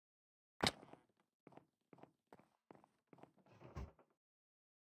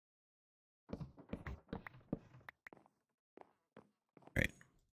 Right.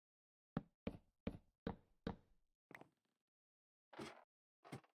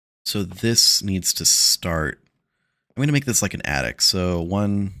 So this needs to start. I'm going to make this like an attic. So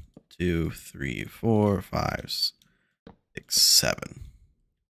 1, 2, 3, 4, 5, 6, 7.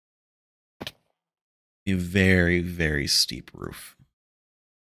 A very, very steep roof.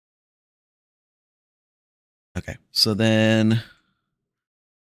 Okay, so then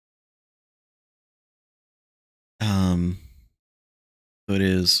so it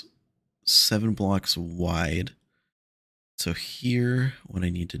is 7 blocks wide. So here, what I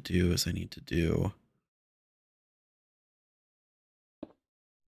need to do is I need to do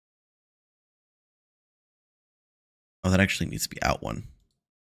oh, that actually needs to be out 1.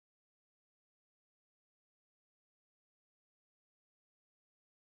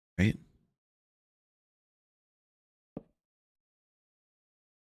 Right?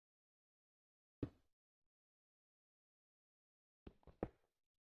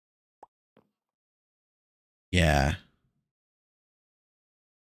 Yeah.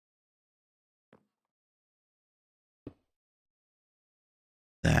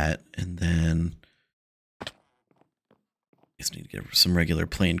 That, and then I just need to get some regular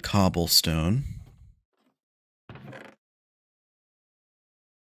plain cobblestone.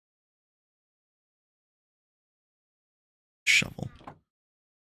 Shovel.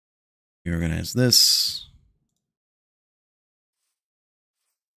 Reorganize this.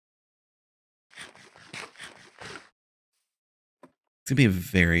 It's gonna be a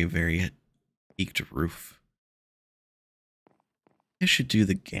very, very peaked roof. I should do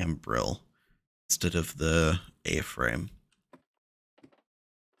the gambrel instead of the A-frame.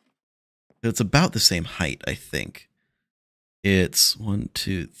 It's about the same height, I think. It's 1,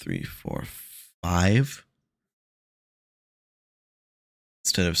 2, 3, 4, 5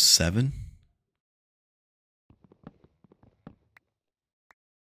 instead of 7.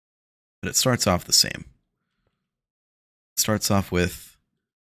 But it starts off the same. It starts off with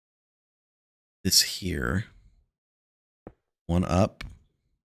this here. 1 up.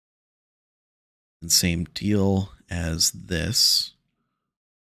 And same deal as this.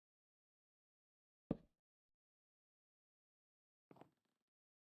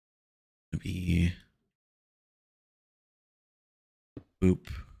 Gonna be boop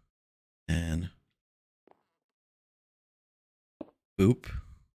and boop.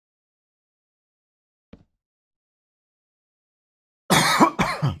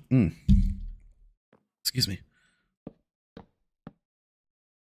 Excuse me.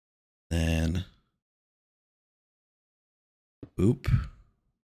 Then boop.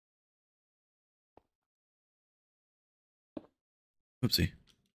 Oopsie.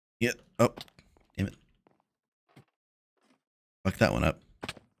 Yeah. Oh, damn it. Fuck that one up.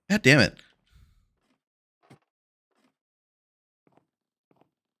 God damn it.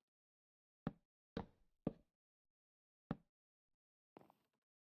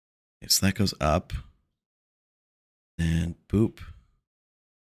 Okay, so that goes up. Then boop.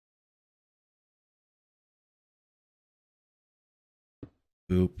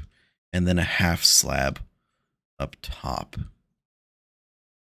 Boop. And then a half slab up top.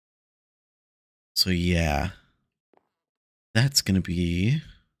 So yeah. That's gonna be,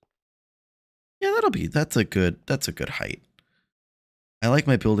 yeah, that's a good height. I like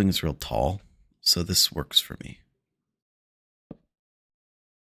my buildings real tall, so this works for me.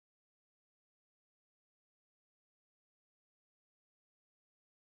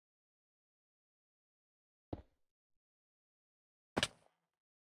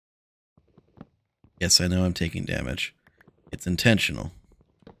 Yes, I know I'm taking damage. It's intentional.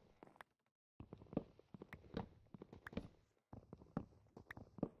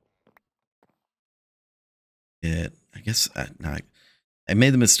 I guess, no, I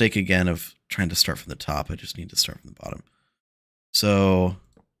made the mistake again of trying to start from the top. I just need to start from the bottom. So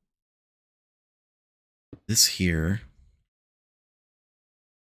this here,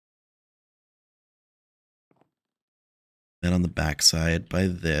 then on the back side by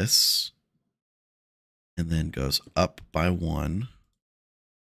this, and then goes up by 1.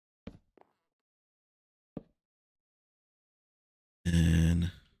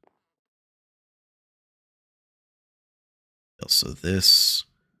 And also this.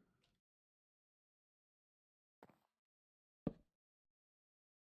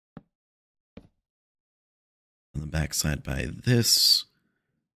 On the back side by this,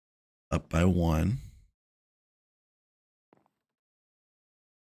 up by 1.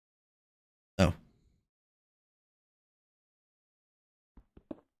 Oh.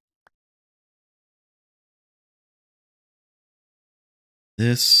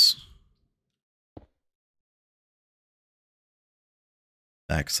 This.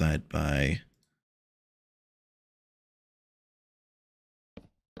 Backside by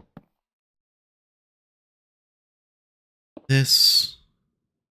this.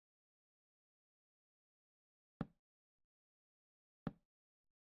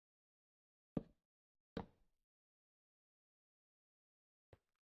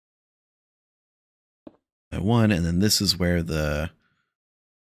 By 1, and then this is where the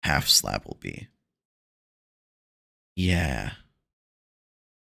half slab will be. Yeah.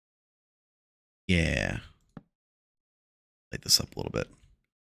 Yeah. Light this up a little bit.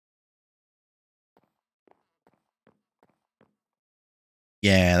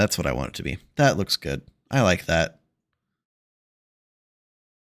 Yeah, that's what I want it to be. That looks good. I like that.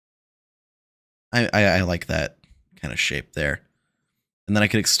 I like that kind of shape there. And then I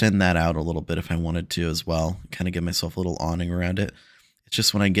could extend that out a little bit if I wanted to as well. Kind of give myself a little awning around it. It's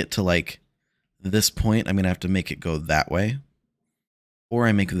just when I get to like this point, I'm going to have to make it go that way. Or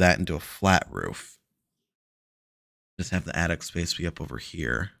I make that into a flat roof. Just have the attic space be up over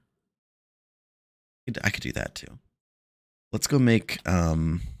here. I could do that too. Let's go make a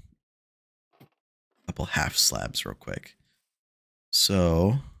couple half slabs real quick.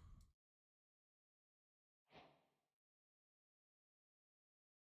 So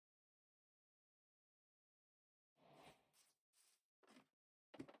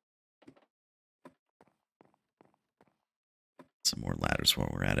some more ladders while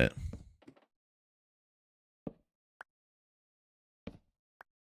we're at it.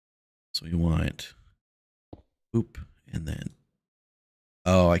 So we want boop and then,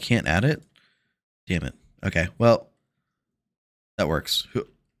 oh, I can't add it? Damn it. Okay, well, that works.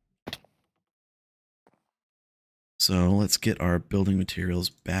 So let's get our building materials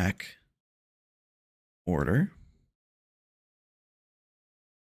back order.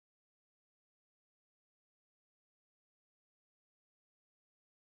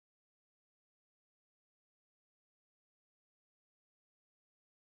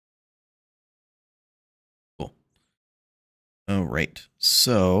 Cool. All right.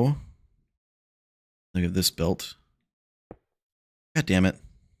 So look at this built. God damn it.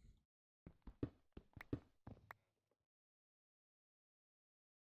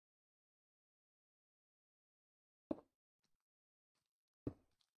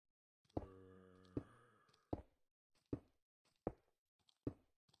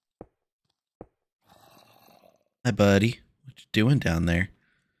 Hi, buddy. What you doing down there?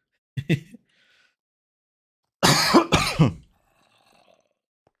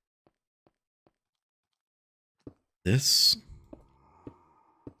 This.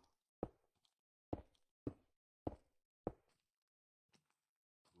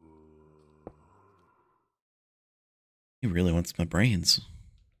 He really wants my brains.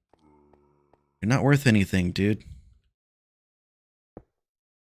 You're not worth anything, dude.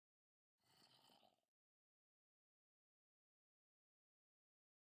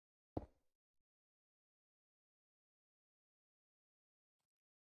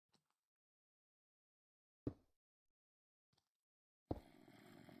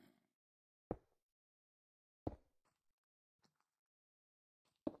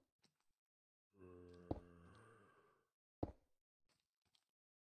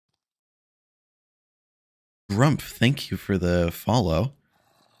 Grump, thank you for the follow.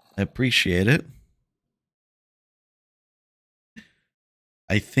 I appreciate it.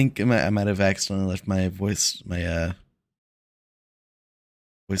 I think I might have accidentally left my voice to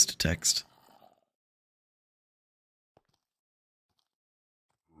text.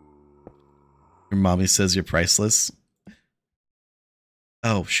 Your mommy says you're priceless.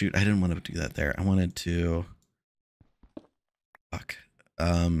 Oh shoot, I didn't want to do that there. I wanted to fuck.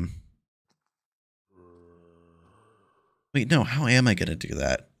 Wait, no, how am I gonna do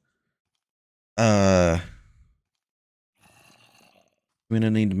that? I'm gonna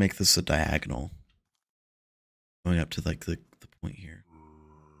need to make this a diagonal. Going up to like the point here.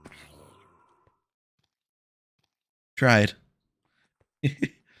 Tried. I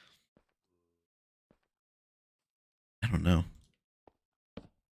don't know.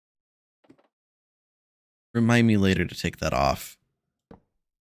 Remind me later to take that off.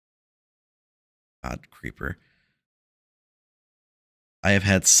 God, creeper. I have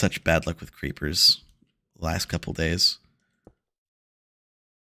had such bad luck with creepers the last couple days.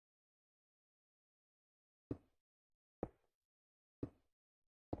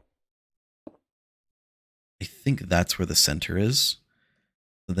 I think that's where the center is.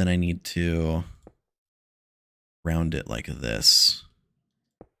 So then I need to round it like this.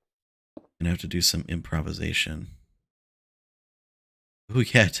 And I have to do some improvisation. Oh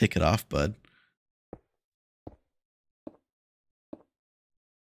yeah, take it off, bud.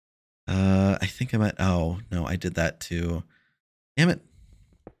 I think I might. Oh no, I did that too. Damn it.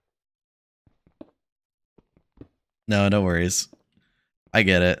 No, no worries. I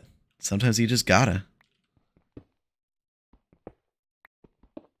get it. Sometimes you just gotta.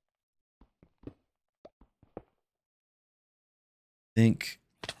 Think.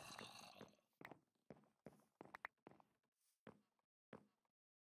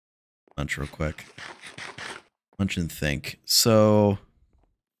 Munch real quick. Munch and think. So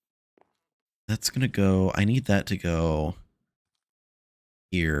that's gonna go. I need that to go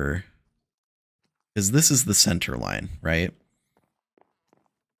here. Because this is the center line, right?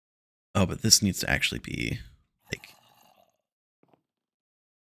 Oh, but this needs to actually be like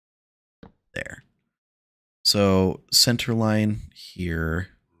there. So center line here.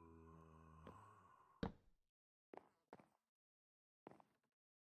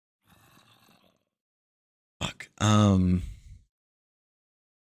 Fuck.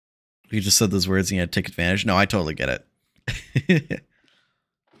 You just said those words and you had to take advantage. No, I totally get it.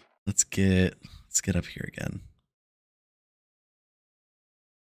 Let's get up here again.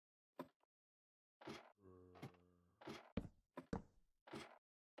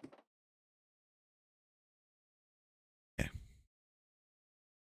 Okay.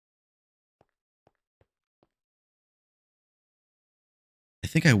 I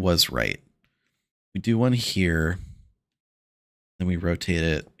think I was right. We do one here, then we rotate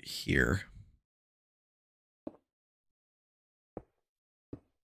it here.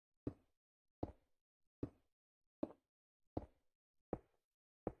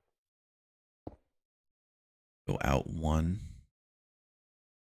 Go out one.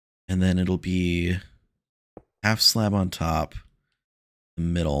 And then it'll be half slab on top, the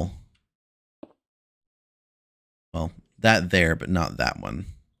middle. Well, that there, but not that one.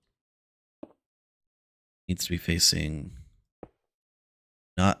 Needs to be facing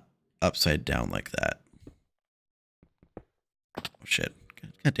not upside down like that. Oh shit.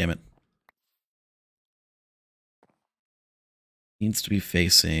 God damn it. Needs to be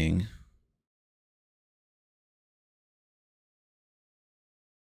facing.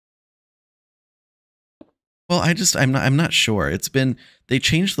 Well, I'm not sure. They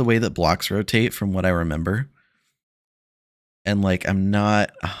changed the way that blocks rotate from what I remember. And like I'm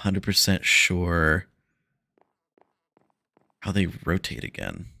not 100% sure how they rotate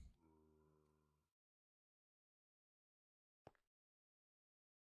again.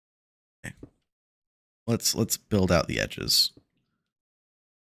 Okay. Let's build out the edges.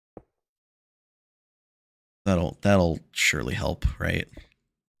 That'll surely help, right?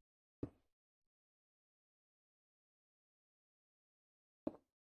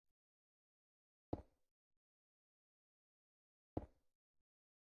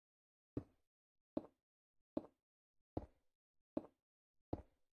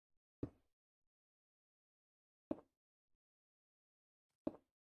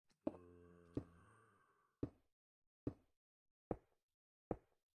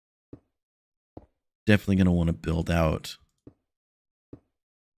 Definitely going to want to build out.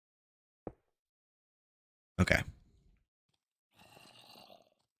 Okay.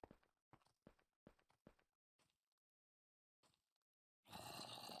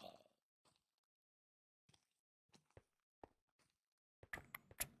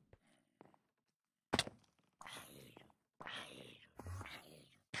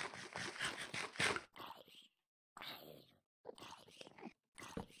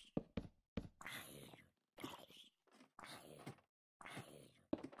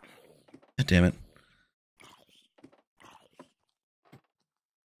 damn it.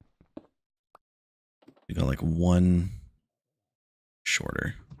 We go like one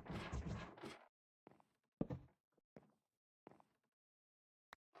shorter.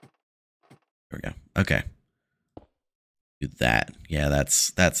 There we go. Okay. Do that. Yeah,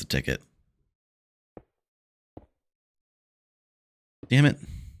 that's a ticket. Damn it.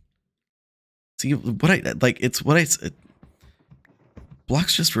 See what I like, it's what I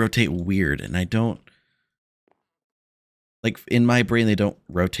blocks just rotate weird, and I don't like, in my brain they don't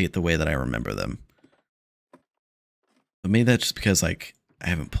rotate the way that I remember them. But maybe that's just because like I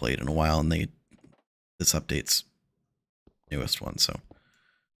haven't played in a while and this update's newest one, so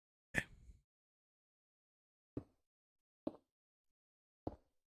okay.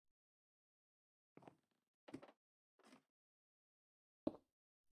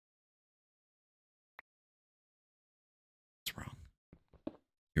 What's wrong?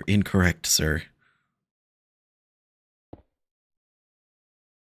 You're incorrect, sir.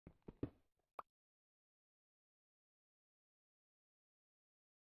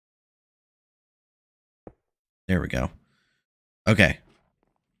 There we go. Okay.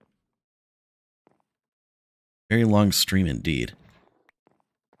 Very long stream indeed.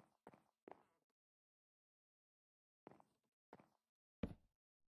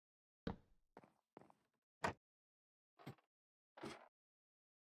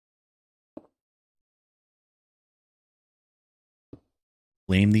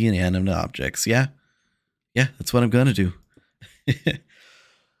 Blame the inanimate objects. Yeah. Yeah, that's what I'm gonna do.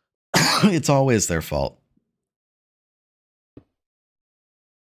 It's always their fault.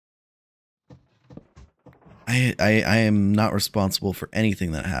 I am not responsible for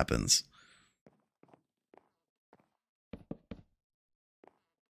anything that happens.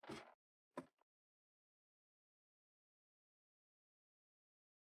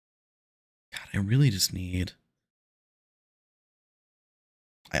 God, I really just need...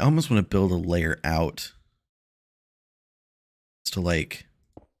 I almost want to build a layer out. Just to like...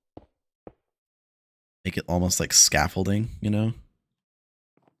 make it almost like scaffolding, you know?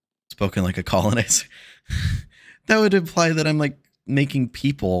 Spoken like a colonizer. That would imply that I'm like making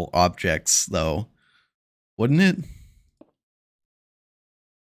people objects, though. Wouldn't it?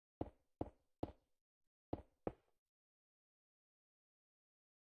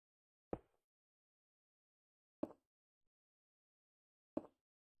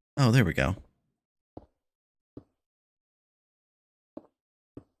 Oh, there we go.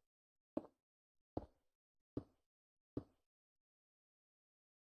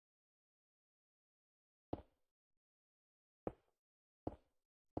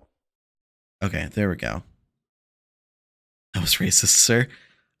 Okay, there we go. That was racist, sir.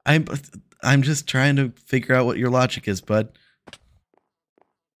 I'm just trying to figure out what your logic is, bud.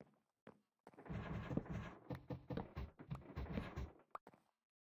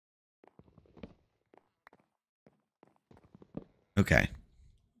 Okay.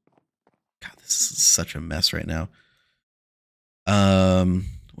 God, this is such a mess right now.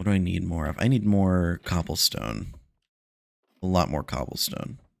 What do I need more of? I need more cobblestone. A lot more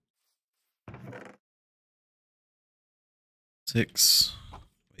cobblestone. 6.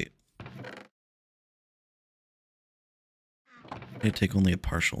 Wait. I need to take only a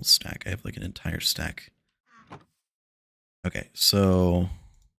partial stack. I have like an entire stack. Okay, so...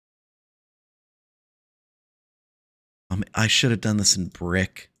 I should have done this in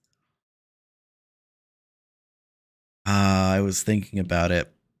brick. I was thinking about it.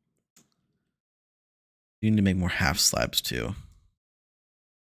 You need to make more half slabs too.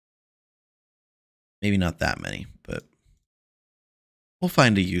 Maybe not that many, but we'll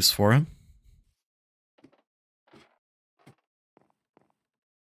find a use for them.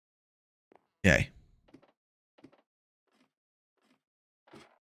 Okay.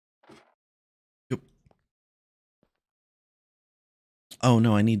 Yep. Oh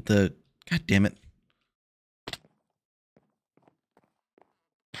no, I need the... God damn it.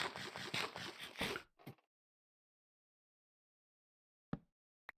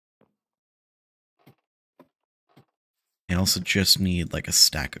 I also just need like a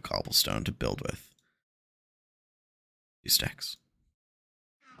stack of cobblestone to build with. 2 stacks.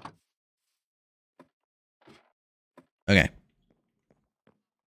 Okay.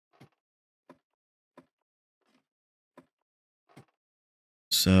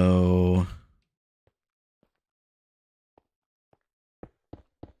 So...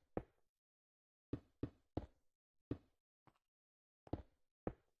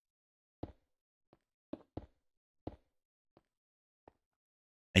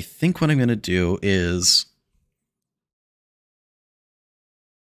 I think what I'm going to do is...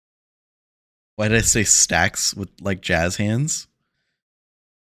 Why did I say stacks with like jazz hands?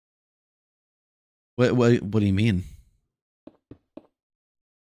 What do you mean?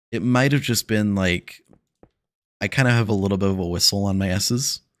 It might have just been like I kind of have a little bit of a whistle on my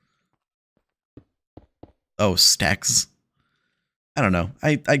S's. Oh, stacks. I don't know.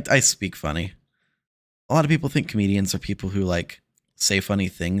 I speak funny. A lot of people think comedians are people who like say funny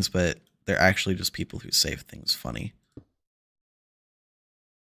things, but they're actually just people who say things funny.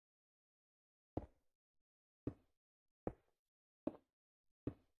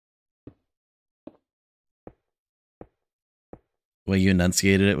 The way you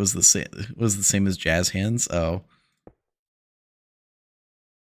enunciated it was the same as jazz hands. Oh,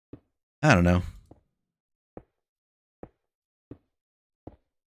 I don't know.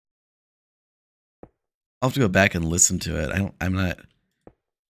 I'll have to go back and listen to it. I'm not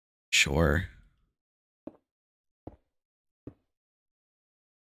sure.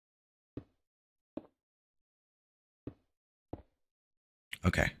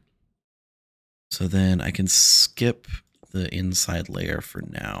 Okay. So then I can skip the inside layer for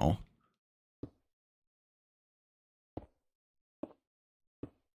now.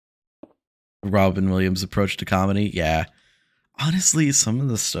 Robin Williams' approach to comedy, yeah. Honestly, some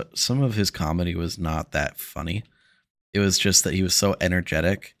of his comedy was not that funny. It was just that he was so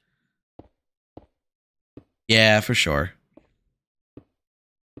energetic. Yeah, for sure.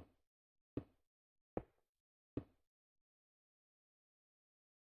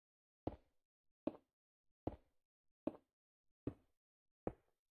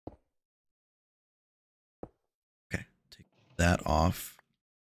 Okay, take that off.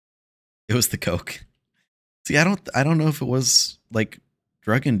 It was the coke. See, I don't know if it was like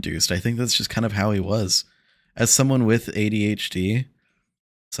drug induced. I think that's just kind of how he was. As someone with ADHD,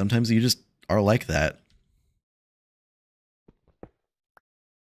 sometimes you just are like that.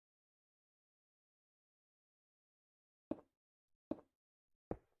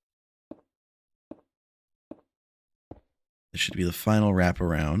 This should be the final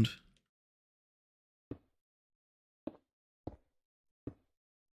wraparound.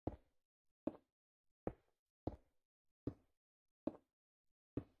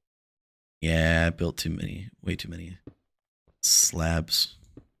 Yeah, I built too many, way too many slabs.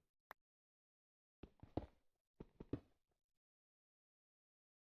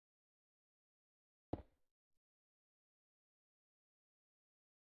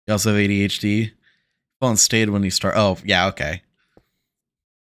 You also have ADHD. Well, and stayed when you start. Oh, yeah, okay.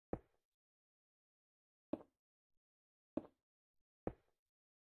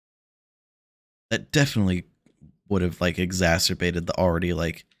 That definitely would have like exacerbated the already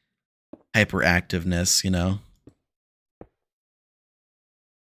like hyperactiveness, you know?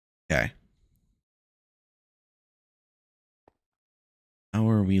 Okay. How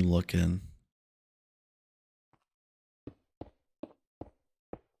are we looking?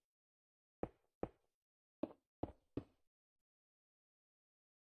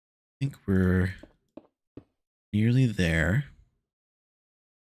 I think we're nearly there.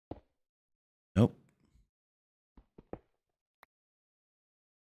 Nope.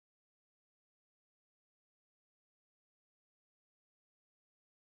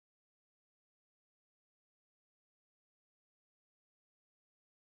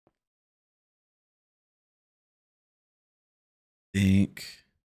 Think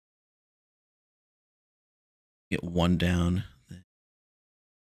get one down, then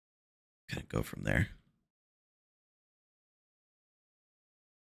kind of go from there.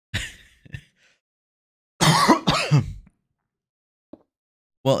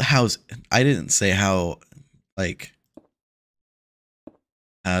 Well, how's I didn't say how like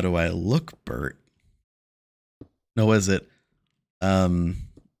how do I look, Bert? No, was it um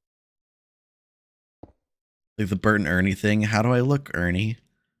like the Bert and Ernie thing? How do I look, Ernie?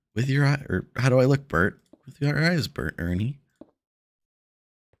 With your eye, or how do I look, Bert? With your eyes, Bert, Ernie.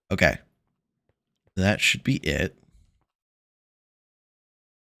 Okay, that should be it.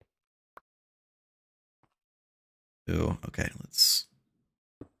 Oh, okay, let's.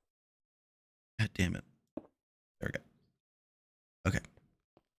 God damn it. There we go. Okay.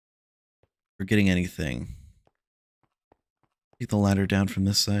 Forgetting anything. Take the ladder down from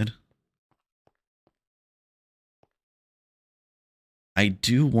this side. I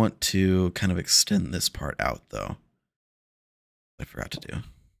do want to kind of extend this part out, though. I forgot to do.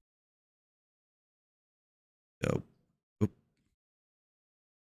 Go. Oop.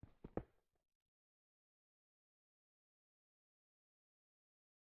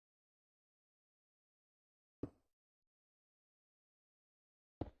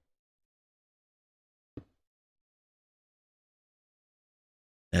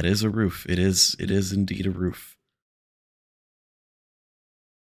 That is a roof. It is indeed a roof.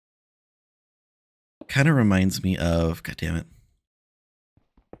 Kind of reminds me of, God damn it.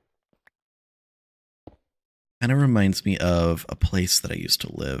 Kind of reminds me of a place that I used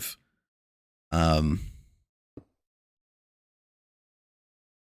to live.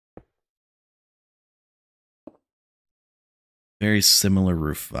 Very similar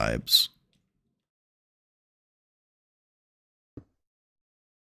roof vibes.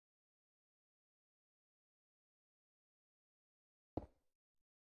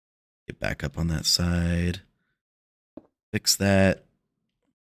 Get back up on that side. Fix that.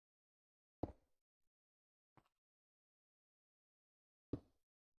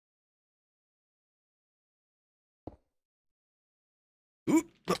 Ooh,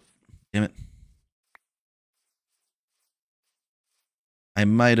 damn it. I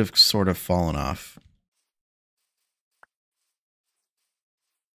might have sort of fallen off.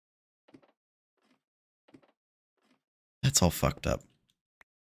 That's all fucked up.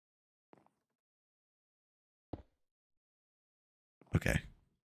 Okay.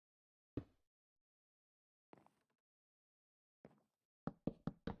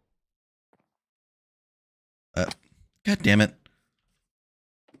 God damn it.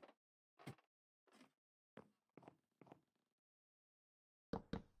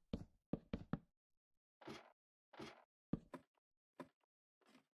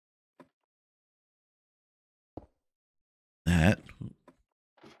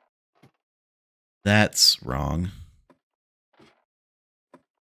 That's wrong.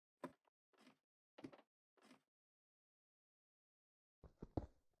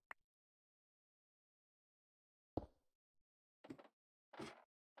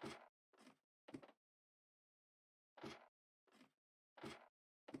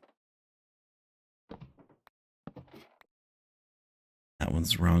 That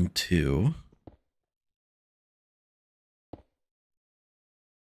one's wrong too.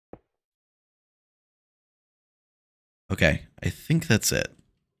 Okay, I think that's it.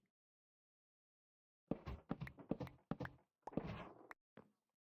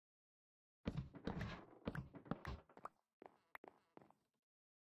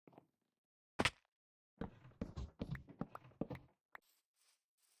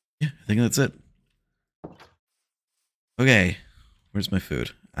 Yeah, I think that's it. Okay, where's my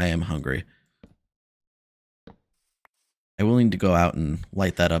food? I am hungry. I will need to go out and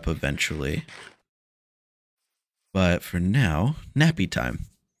light that up eventually. But for now, nappy time.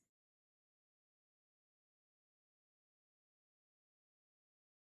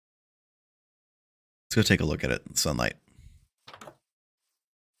 Let's go take a look at it in sunlight.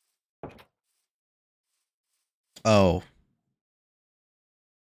 Oh.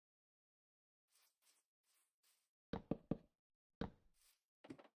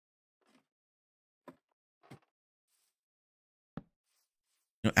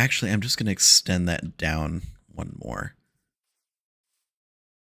 No, actually, I'm just going to extend that down one more.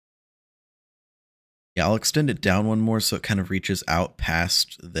 Yeah, I'll extend it down one more so it kind of reaches out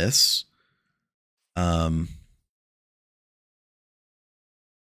past this. Oops,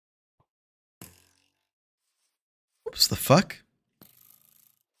 the fuck?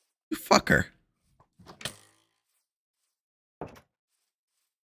 You fucker.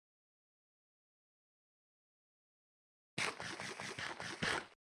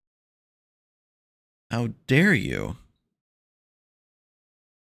 How dare you?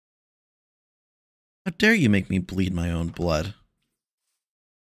 How dare you make me bleed my own blood?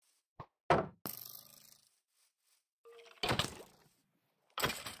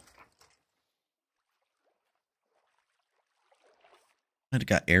 I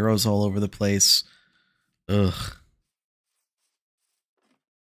got arrows all over the place. Ugh.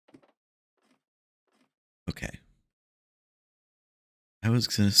 Okay. I was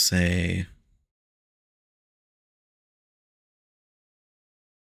gonna say...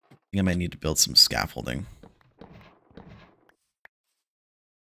 I think I might need to build some scaffolding.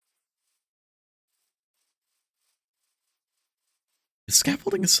 Is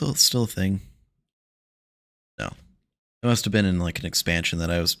scaffolding still a thing? No. It must have been in like an expansion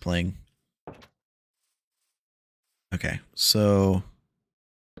that I was playing. Okay, so...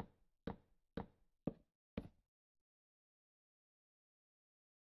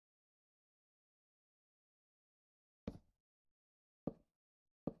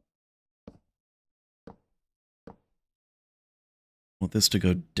 I want this to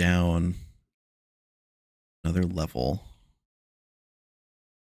go down another level.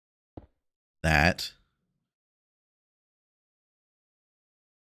 That.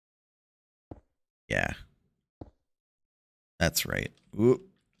 Yeah. That's right. Oop.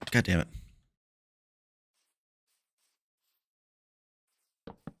 God damn it.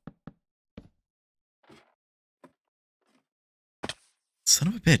 Son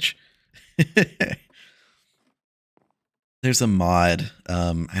of a bitch. There's a mod. I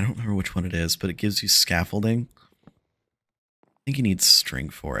don't remember which one it is, but it gives you scaffolding. I think you need string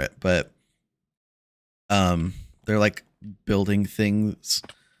for it, but they're like building things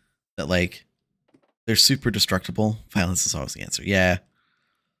that like they're super destructible. Violence is always the answer. Yeah.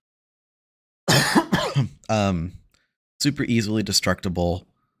 um super easily destructible.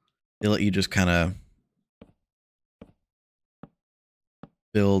 They let you just kind of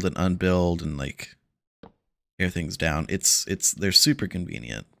build and unbuild and like tear things down. They're super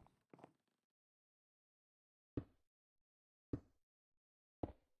convenient.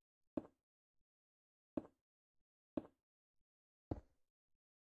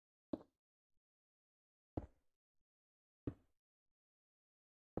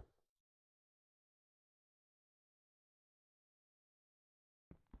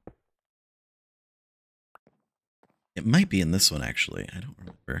 It might be in this one actually. I don't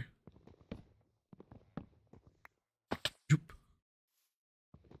remember. Oop.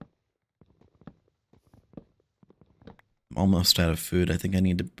 I'm almost out of food. I think I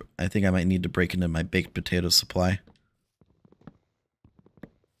might need to break into my baked potato supply.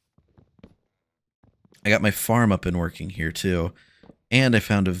 I got my farm up and working here too. And I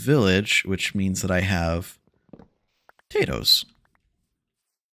found a village, which means that I have potatoes.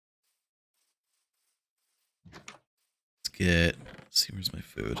 Let's see, where's my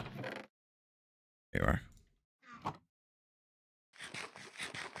food? There you are.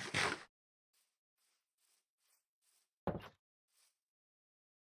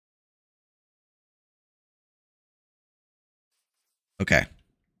 Okay.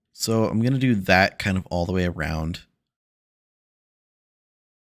 So I'm going to do that kind of all the way around.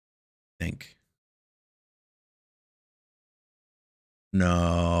 I think.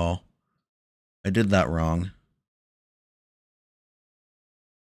 No. I did that wrong.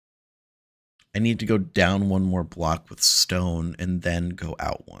 I need to go down one more block with stone and then go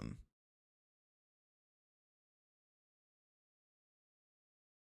out one.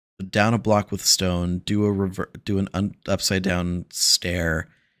 So down a block with stone, do an upside down stair,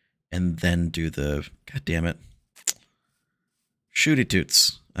 and then do the, god damn it, shooty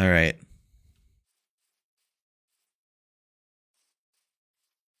toots. All right.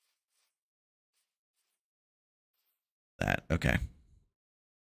 That, okay.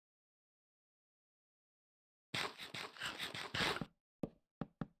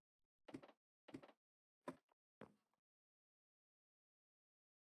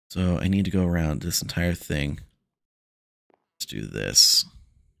 So I need to go around this entire thing. Let's do this.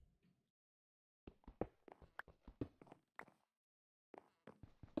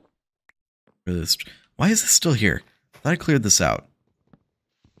 Why is this still here? I thought I cleared this out.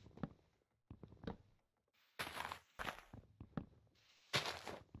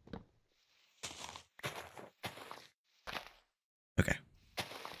 Okay.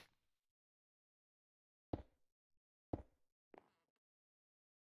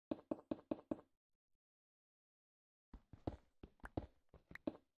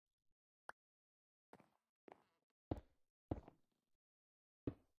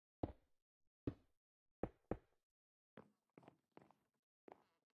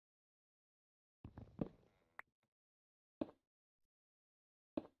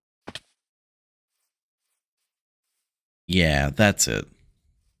 Yeah, that's it.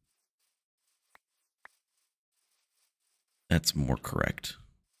 That's more correct.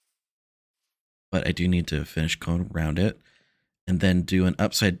 But I do need to finish going around it and then do an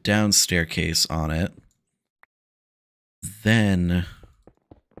upside down staircase on it. Then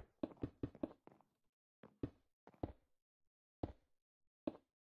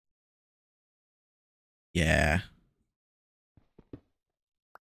yeah.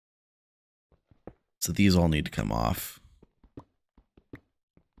 So these all need to come off.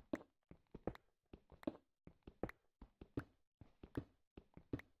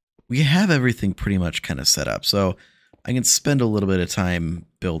 We have everything pretty much kind of set up. So I can spend a little bit of time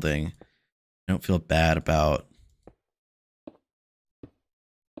building. I don't feel bad about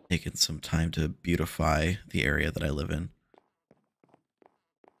taking some time to beautify the area that I live in.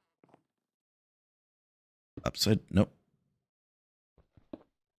 Nope.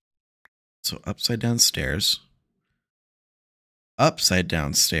 So upside down stairs. Upside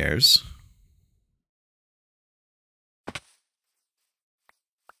down stairs.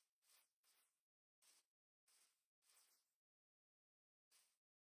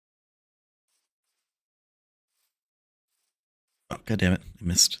 Oh, god damn it. I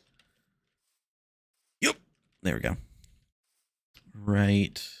missed. Yep. There we go.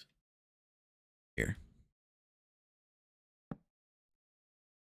 Right here.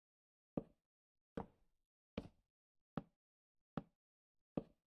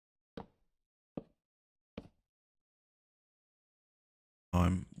 Oh,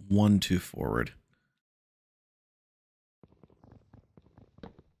 I'm 1 too forward.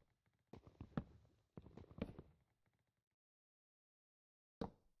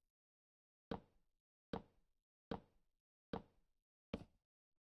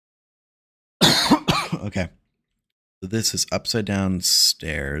 Okay. So this is upside down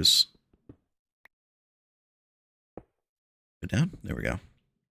stairs. Go down. There we go.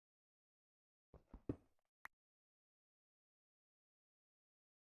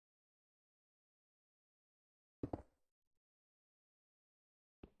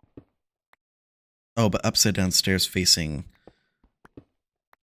 Oh, but upside down stairs facing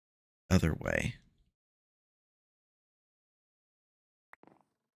other way.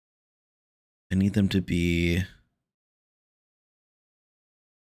 I need them to be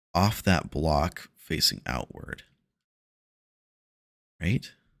off that block facing outward.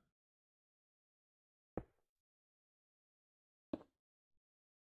 Right?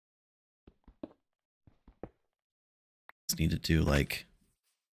 Just need to do like...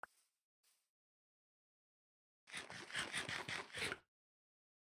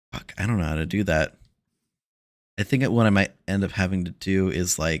 Fuck, I don't know how to do that. I think what I might end up having to do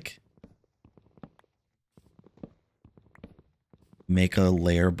is like make a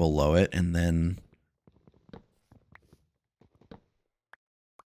layer below it and then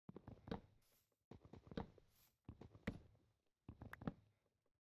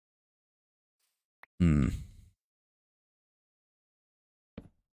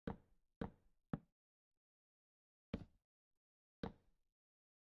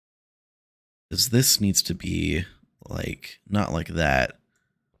because this needs to be like not like that.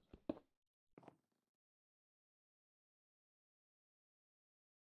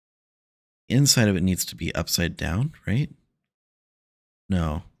 Inside of it needs to be upside down, right?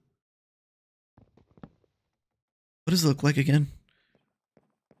 No. What does it look like again?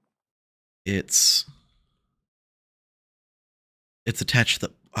 It's attached to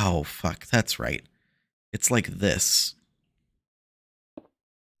the... Oh, fuck. That's right. It's like this.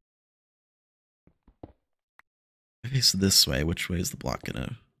 If I face this way, which way is the block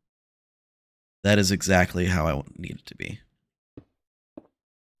gonna... That is exactly how I need it to be.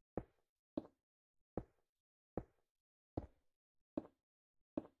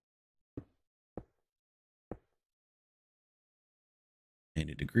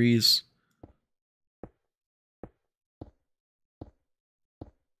 $90.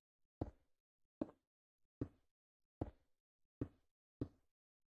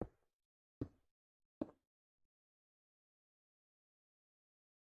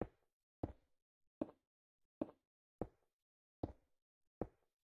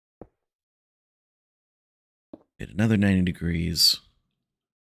 Hit another 90 degrees.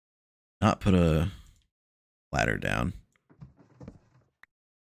 Not put a ladder down.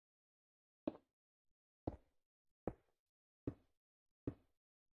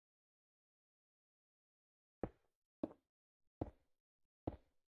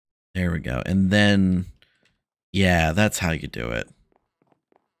 There we go. And then, yeah, that's how you do it.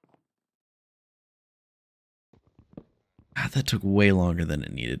 God, that took way longer than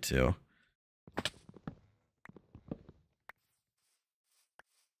it needed to.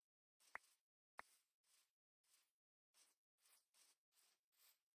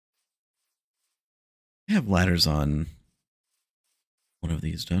 I have ladders on one of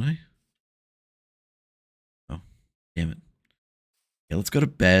these, don't I? Oh, damn it. Yeah, let's go to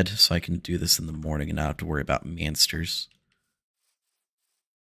bed so I can do this in the morning and not have to worry about monsters.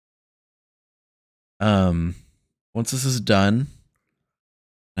 Once this is done,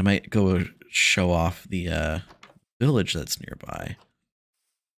 I might go show off the village that's nearby.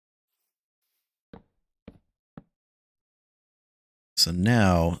 So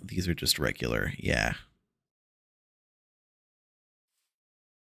now these are just regular, yeah.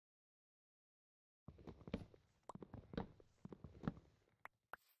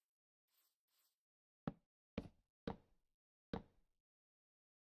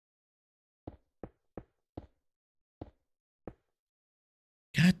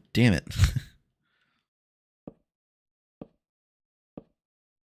 God damn it.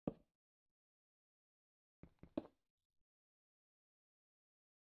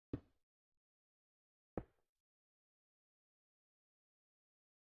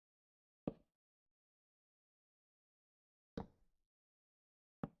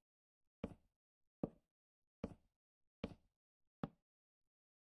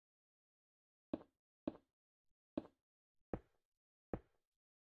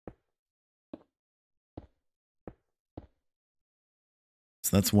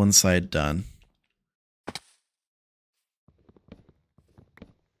 so that's one side done.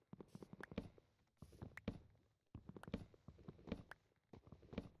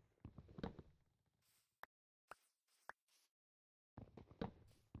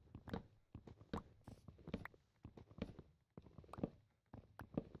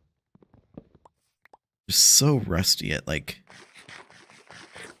 Just so rusty at like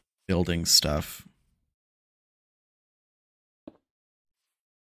building stuff.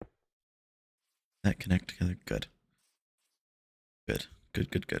 That connect together. Good. Good. Good,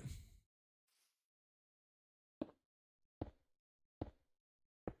 good, good.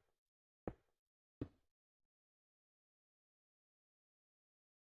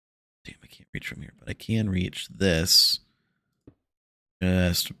 Damn, I can't reach from here, but I can reach this.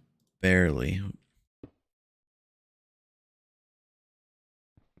 Just barely.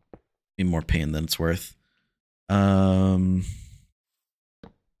 Be more pain than it's worth.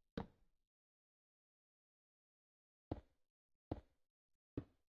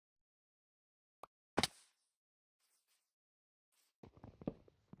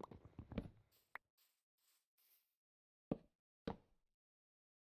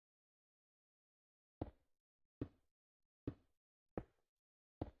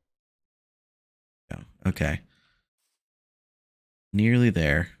 Okay. Nearly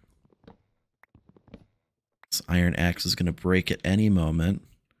there. This iron axe is going to break at any moment.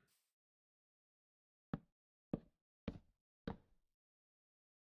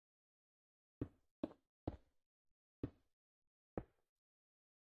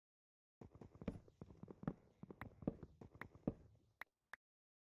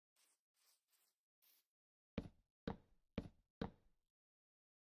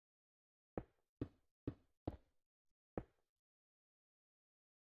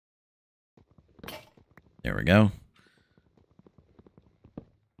 There we go.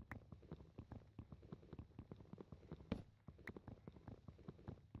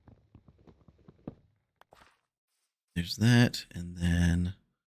 There's that, and then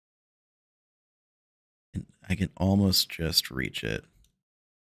I can almost just reach it.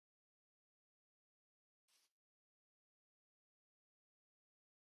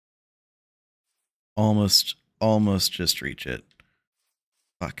 Almost just reach it.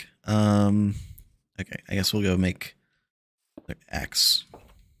 Fuck. Okay, I guess we'll go make the axe.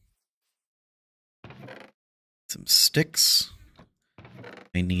 Some sticks.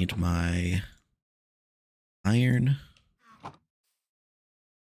 I need my iron.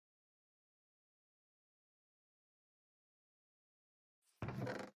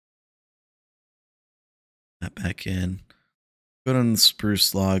 That back in. Put on the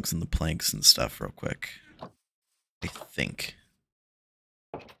spruce logs and the planks and stuff real quick. I think.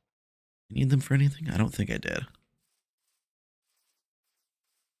 I need them for anything? I don't think I did.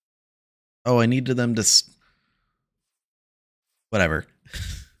 Oh, I needed them to... Whatever. Give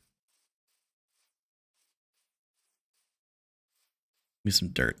me some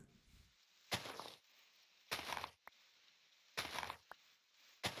dirt.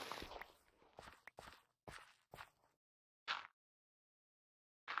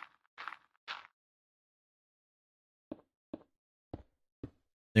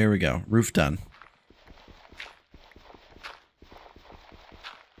 There we go. Roof done.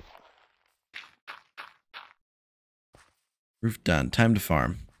 Roof done. Time to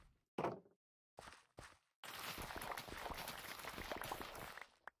farm. One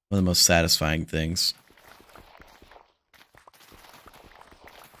of the most satisfying things.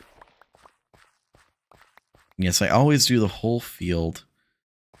 Yes, I always do the whole field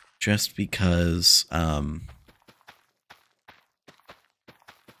just because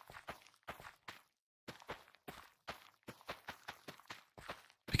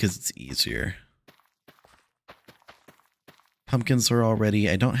it's easier. Pumpkins are all ready.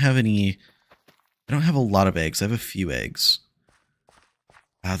 I don't have a lot of eggs. I have a few eggs.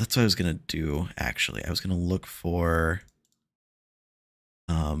 That's what I was gonna do, actually. I was gonna look for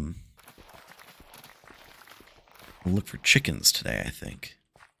chickens today, I think.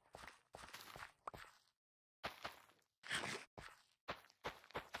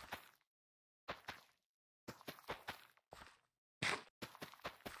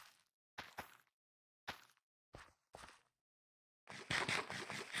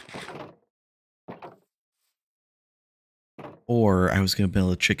 Or I was going to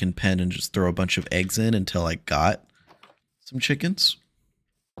build a chicken pen and just throw a bunch of eggs in until I got some chickens.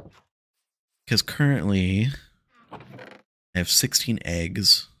 Because currently I have 16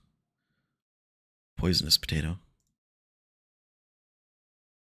 eggs. Poisonous potato.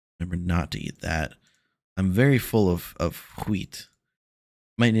 Remember not to eat that. I'm very full of wheat.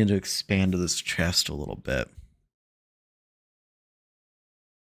 Might need to expand this chest a little bit.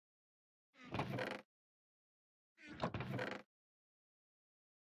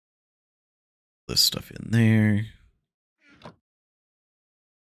 This stuff in there.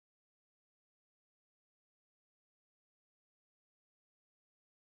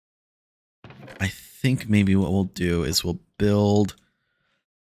 I think maybe what we'll do is we'll build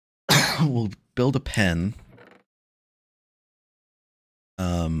we'll build a pen.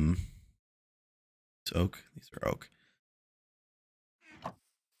 It's oak. These are oak.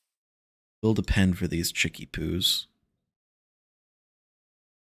 Build a pen for these chicky poos.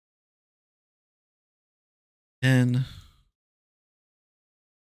 Pen.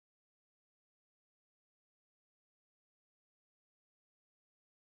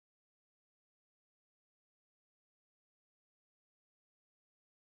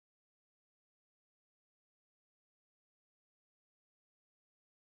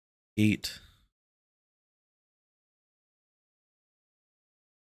 Eight.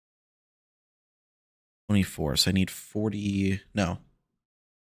 24. So I need 40. No.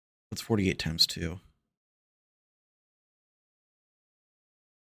 What's 48 times 2?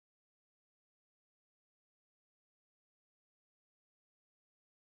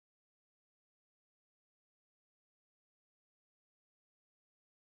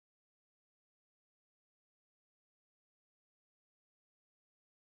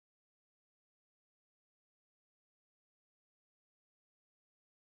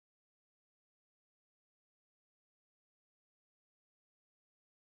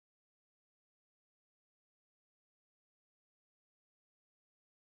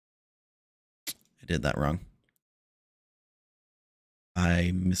 I did that wrong.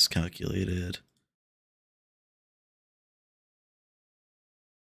 I miscalculated.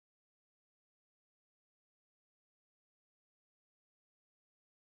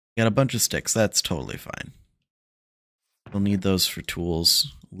 Got a bunch of sticks. That's totally fine. We'll need those for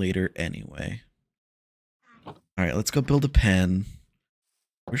tools later anyway. All right, let's go build a pen.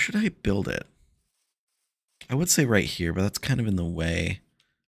 Where should I build it? I would say right here, but that's kind of in the way.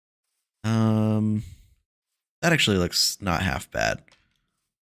 That actually looks not half bad.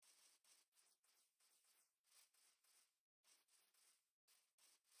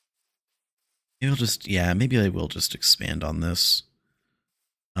 Maybe I'll just, yeah, maybe I will just expand on this.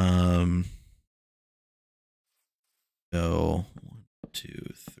 Go 1,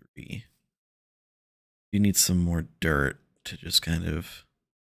 2, 3. You need some more dirt to just kind of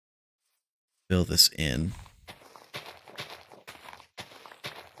fill this in.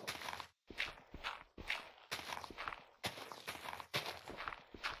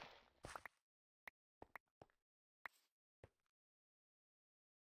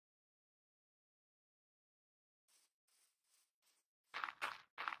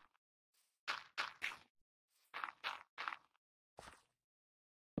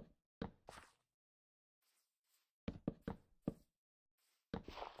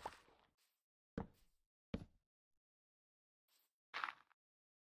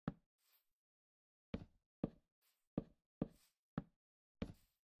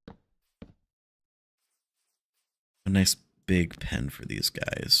 A nice big pen for these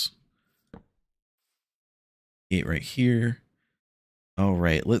guys. Gate right here. All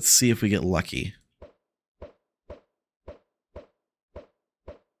right, let's see if we get lucky.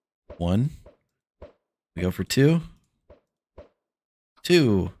 1. We go for 2.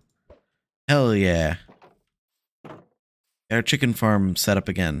 2. Hell yeah. Got our chicken farm set up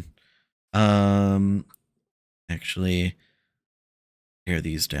again. Actually, tear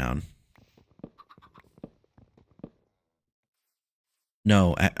these down.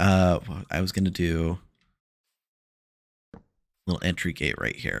 No, I was gonna do a little entry gate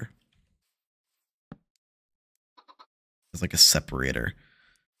right here. It's like a separator.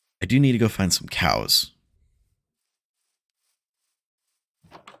 I do need to go find some cows.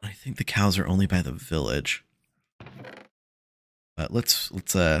 I think the cows are only by the village. But let's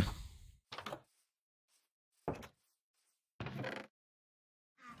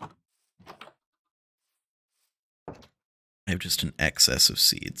I have just an excess of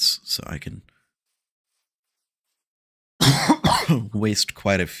seeds, so I can waste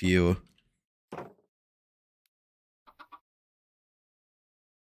quite a few.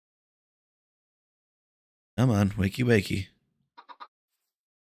 Come on, wakey wakey.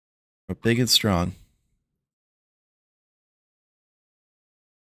 We're big and strong.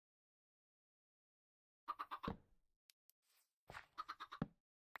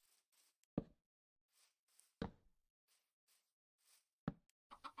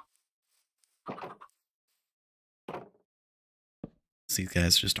 these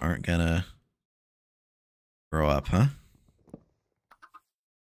guys just aren't gonna grow up, huh?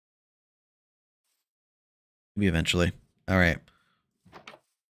 Maybe eventually. All right.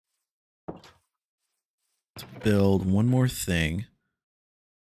 Let's build one more thing.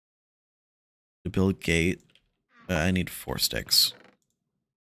 To build a gate, I need 4 sticks.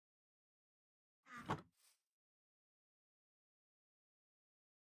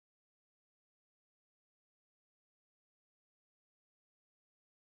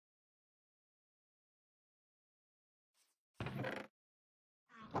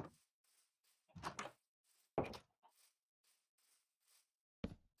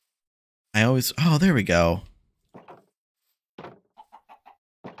 I always... Oh, there we go.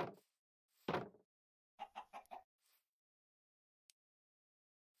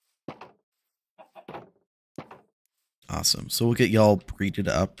 Awesome. So we'll get y'all breeded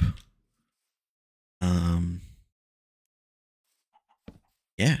up.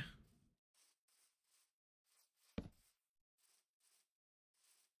 Yeah.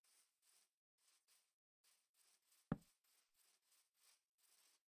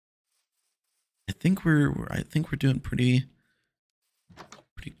 I think we're doing pretty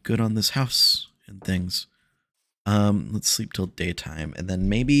good on this house and things. Let's sleep till daytime, and then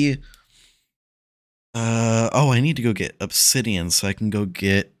maybe oh, I need to go get obsidian so I can go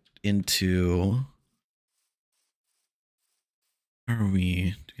get into... Where are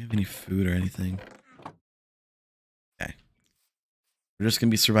we? Do we have any food or anything? Okay. We're just gonna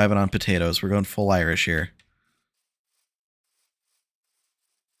be surviving on potatoes. We're going full Irish here.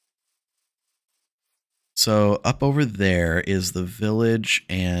 So up over there is the village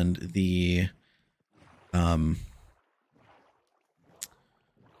and the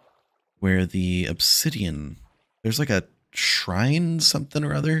where the obsidian, there's like a shrine something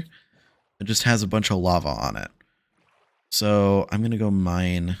or other. It just has a bunch of lava on it. So I'm gonna go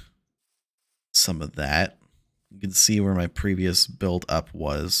mine some of that. You can see where my previous build up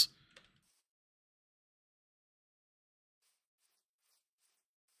was.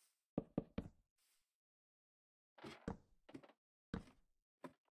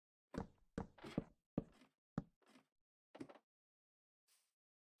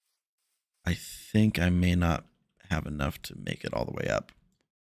 I think I may not have enough to make it all the way up.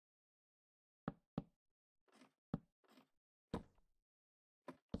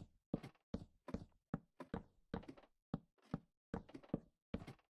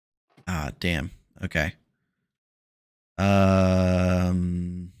 Ah, damn. Okay.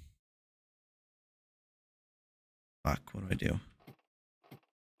 Fuck, what do I do?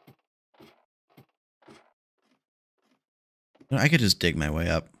 I could just dig my way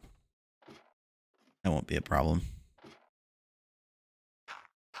up. That won't be a problem.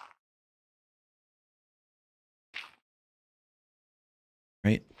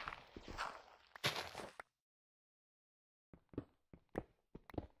 Right?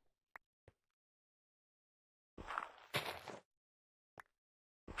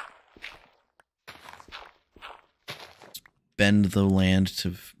 Bend the land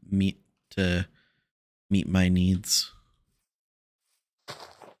to meet my needs.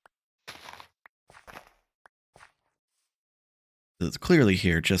 It's clearly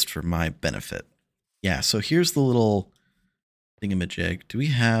here just for my benefit. Yeah, so here's the little thingamajig. Do we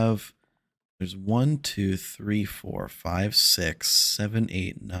have... There's 1, 2, 3, 4, 5, 6, 7,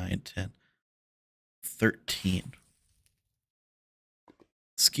 8, 9, 10, 13.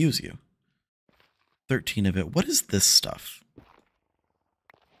 Excuse you. 13 of it. What is this stuff?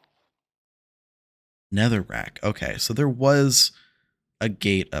 Netherrack. Okay, so there was a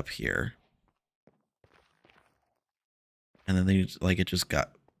gate up here. And then they, like, it just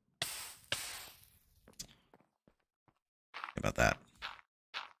got... about that.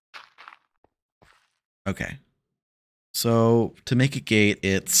 Okay. So, to make a gate,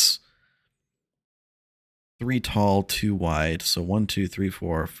 it's 3 tall, 2 wide. So 1, 2, 3,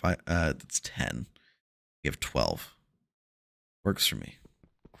 4, 5, that's 10. We have 12. Works for me.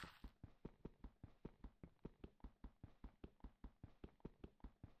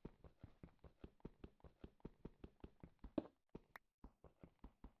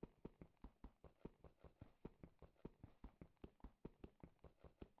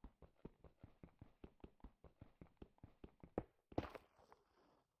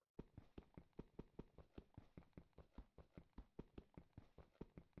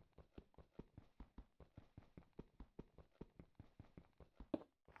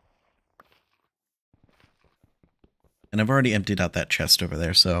 And I've already emptied out that chest over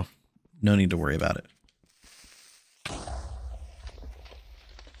there, so no need to worry about it.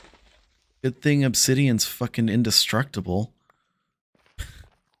 Good thing obsidian's fucking indestructible.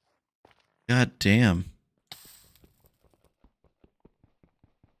 God damn.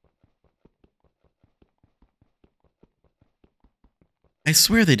 I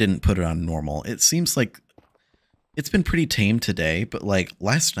swear they didn't put it on normal. It seems like it's been pretty tame today, but like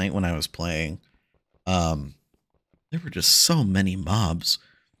last night when I was playing, there were just so many mobs.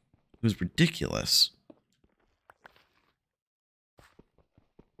 It was ridiculous.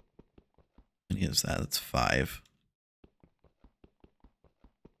 How many is that? That's 5.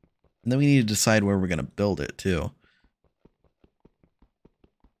 And then we need to decide where we're going to build it too.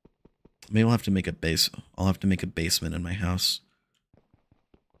 Maybe I'll have to make a base. I'll have to make a basement in my house.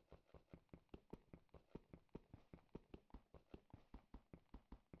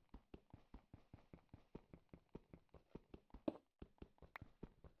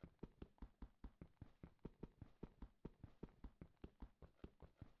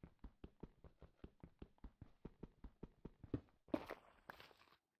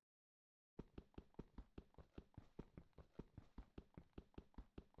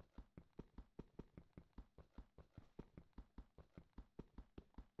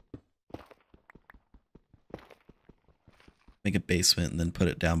 Make a basement and then put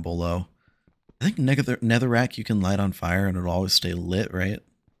it down below. I think netherrack you can light on fire and it'll always stay lit, right?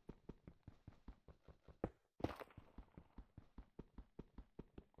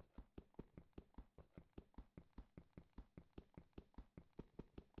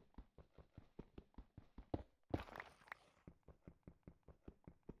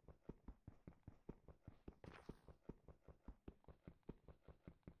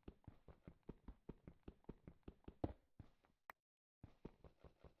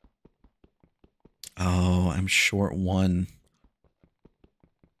 Oh, I'm short 1.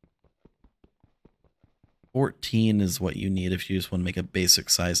 14 is what you need if you just want to make a basic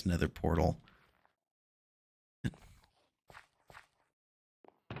size nether portal.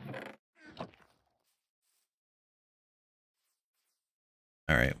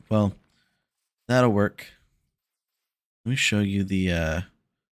 All right, well, that'll work. Let me show you the,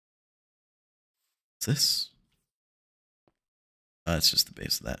 what's this? It's just the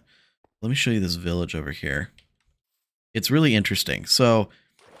base of that. Let me show you this village over here. It's really interesting. So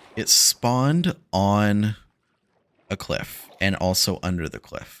it spawned on a cliff and also under the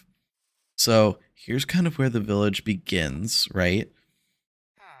cliff. So here's kind of where the village begins, right?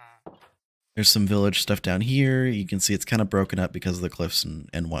 There's some village stuff down here. You can see it's kind of broken up because of the cliffs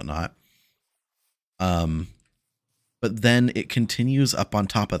and whatnot. But then it continues up on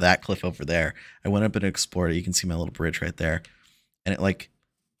top of that cliff over there. I went up and explored it. You can see my little bridge right there. And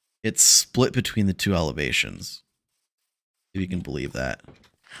it's split between the 2 elevations. If you can believe that. All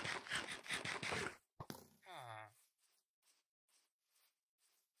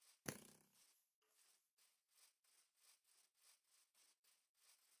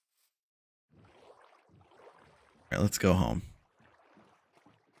right, let's go home.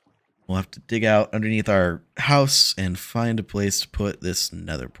 We'll have to dig out underneath our house and find a place to put this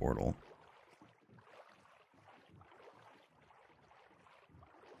nether portal.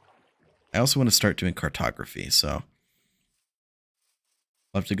 I also want to start doing cartography, so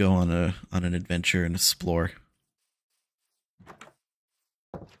I'll have to go on an adventure and explore.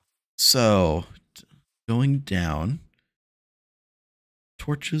 So, going down,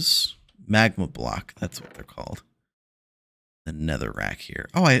 torches, magma block, that's what they're called. The nether rack here.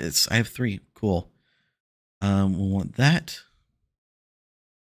 Oh, I have 3. Cool. We'll want that.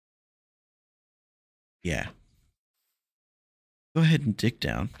 Yeah. Go ahead and dig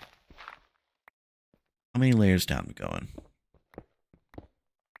down. How many layers down we going?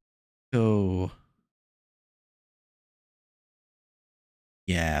 Go.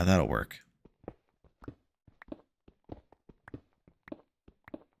 Yeah, that'll work.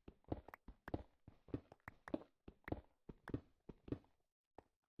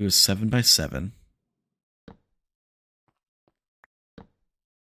 It was 7 by 7.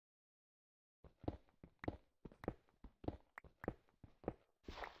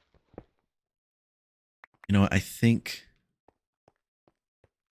 You know what? I think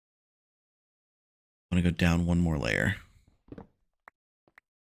I want to go down 1 more layer.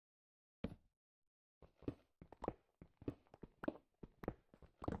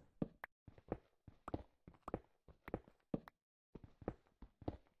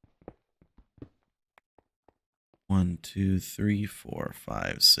 One, 2, 3, 4,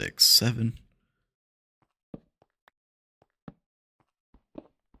 5, 6, 7.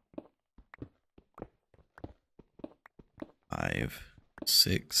 5,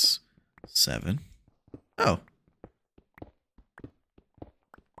 6, 7. Oh.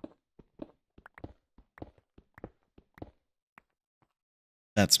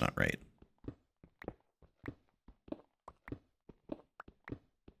 That's not right.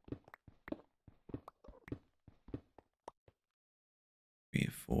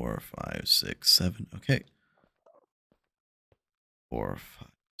 4, 5, 6, 7. Okay. 4, 5,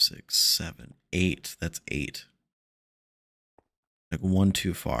 6, 7, 8. That's 8. Like one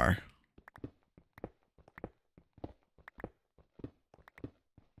too far.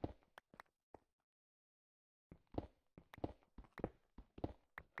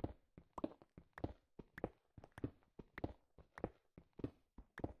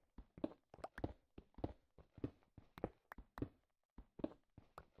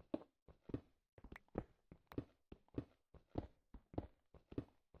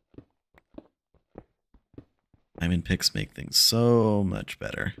 Diamond picks make things so much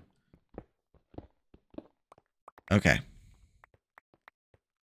better. Okay.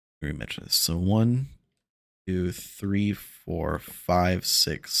 Rematch this. So 1, 2, 3, 4, 5,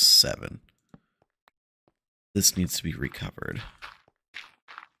 6, 7. This needs to be recovered.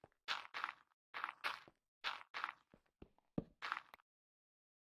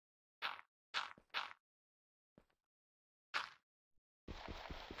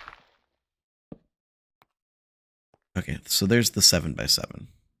 Okay, so there's the 7 by 7.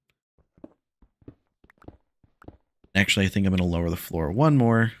 Actually, I think I'm going to lower the floor one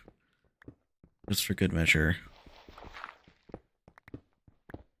more, just for good measure.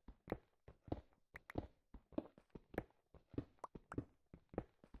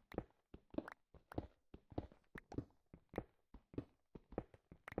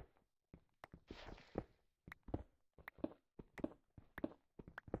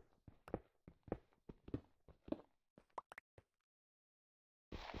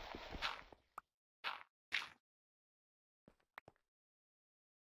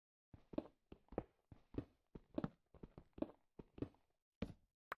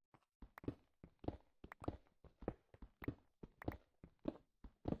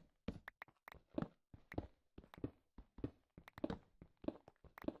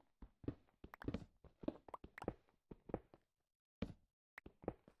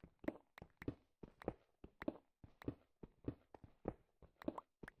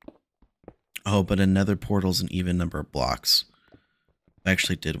 Oh, but another portal's an even number of blocks. I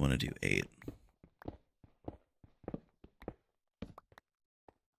actually did want to do 8.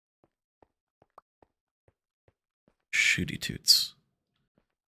 Shooty toots.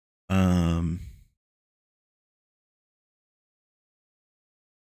 I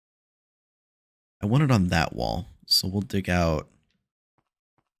want it on that wall, so we'll dig out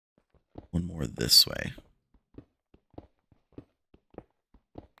one more this way.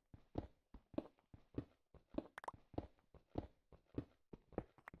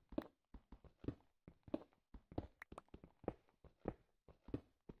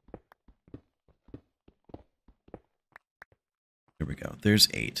 There we go. There's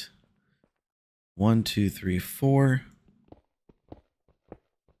 8. 1, 2, 3, 4.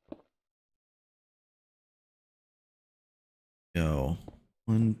 Go.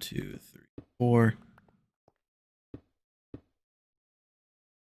 1, 2, 3, 4.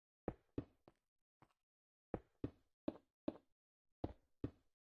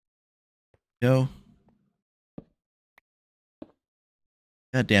 Go.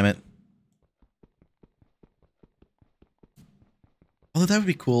 God damn it. Although that would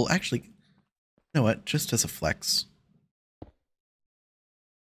be cool. Actually, you know what? Just as a flex.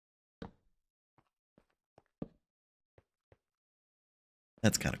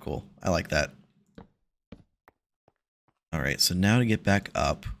 That's kind of cool. I like that. All right, so now to get back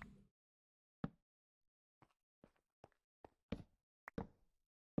up.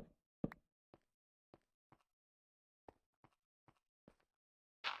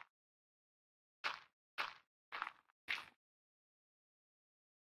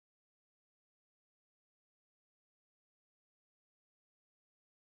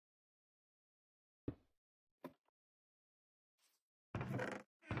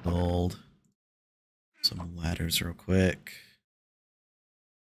 Build some ladders real quick.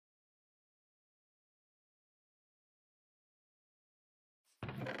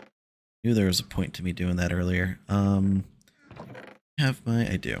 Knew there was a point to me doing that earlier. I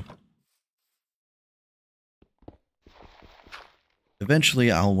do.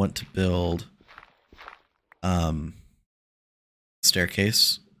 Eventually I'll want to build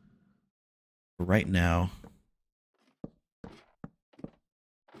staircase. Right now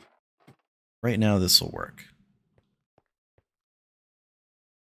this will work.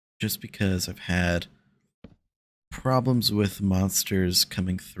 Just because I've had problems with monsters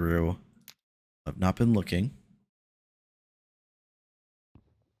coming through. I've not been looking.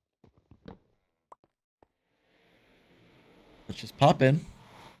 Let's just pop in,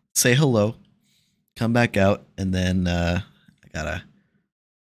 say hello, come back out, and then I gotta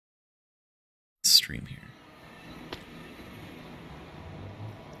stream here.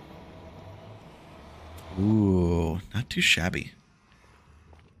 Ooh, not too shabby.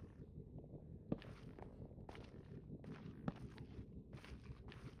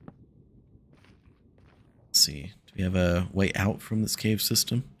 Let's see. Do we have a way out from this cave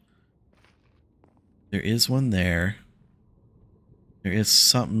system? There is one there. There is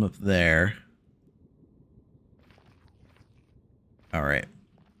something up there. All right.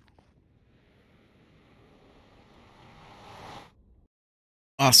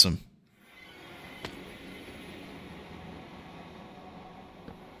 Awesome.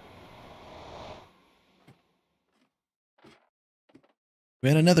 We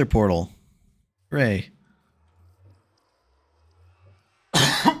had another portal. Hooray.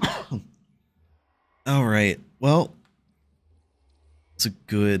 All right. Well, it's a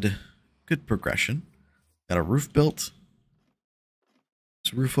good progression. Got a roof built.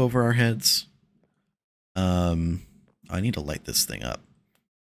 There's a roof over our heads. I need to light this thing up.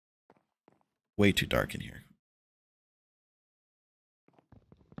 Way too dark in here.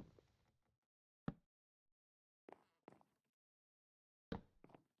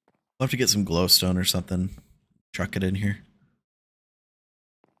 I'll have to get some glowstone or something. Chuck it in here.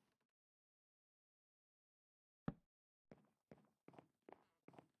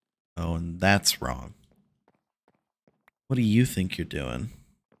 Oh, and that's wrong. What do you think you're doing?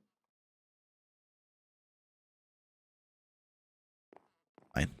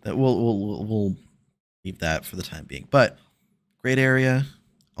 Fine. That we'll leave that for the time being. But great area.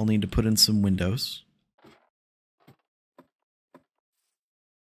 I'll need to put in some windows.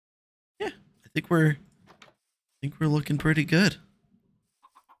 Yeah, I think we're looking pretty good.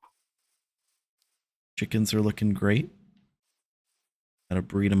 Chickens are looking great. Gotta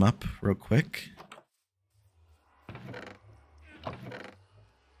breed them up real quick.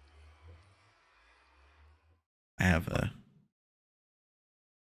 I have a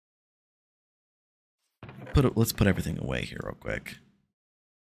let's put everything away here real quick.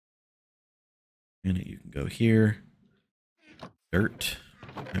 And you can go here. Dirt.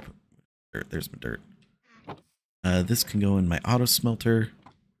 Dirt. There's my dirt. This can go in my auto smelter.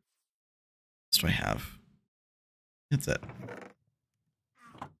 What do I have? That's it.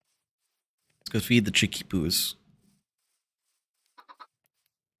 Let's go feed the chickipoos.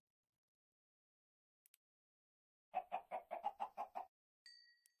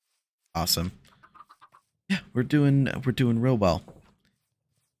 Awesome. Yeah, we're doing real well.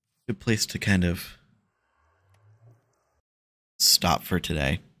 Good place to kind of stop for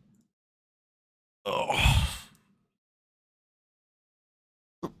today. Oh.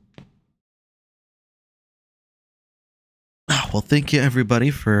 Well, thank you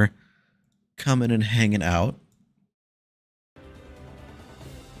everybody for coming and hanging out.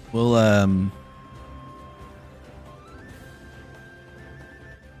 We'll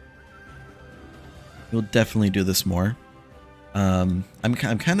definitely do this more. I'm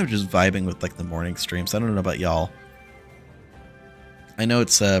kind of just vibing with like the morning streams. I don't know about y'all. I know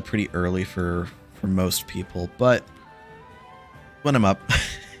it's pretty early for most people, but when I'm up.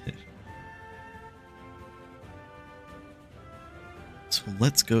 So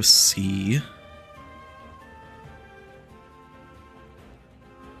let's go see.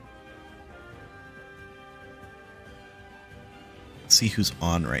 Let's see who's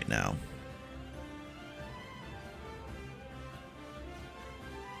on right now.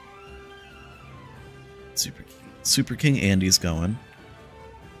 Super King Andy's going.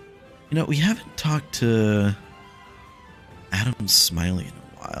 You know, we haven't talked to Adam Smiley in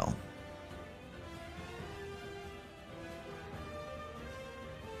a while.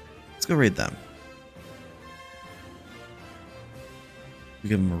 Let's go raid them. We'll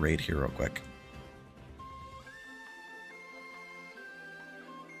give them a raid here real quick.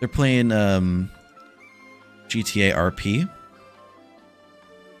 They're playing GTA RP.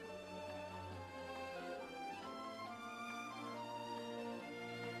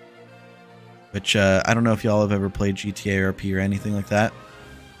 Which, I don't know if y'all have ever played GTA RP or anything like that.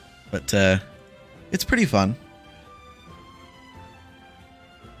 But, it's pretty fun.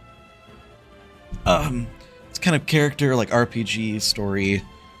 It's kind of character, like RPG story.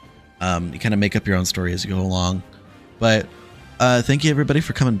 You kind of make up your own story as you go along. But, thank you everybody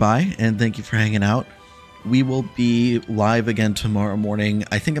for coming by, and thank you for hanging out. We will be live again tomorrow morning.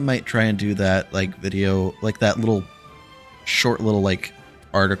 I think I might try and do that, like, video, like that little, short little, like,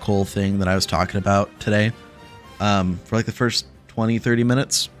 article thing that I was talking about today. For like the first 20-30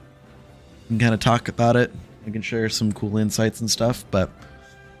 minutes. We can kind of talk about it. We can share some cool insights and stuff, but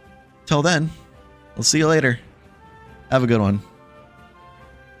till then, we'll see you later. Have a good one.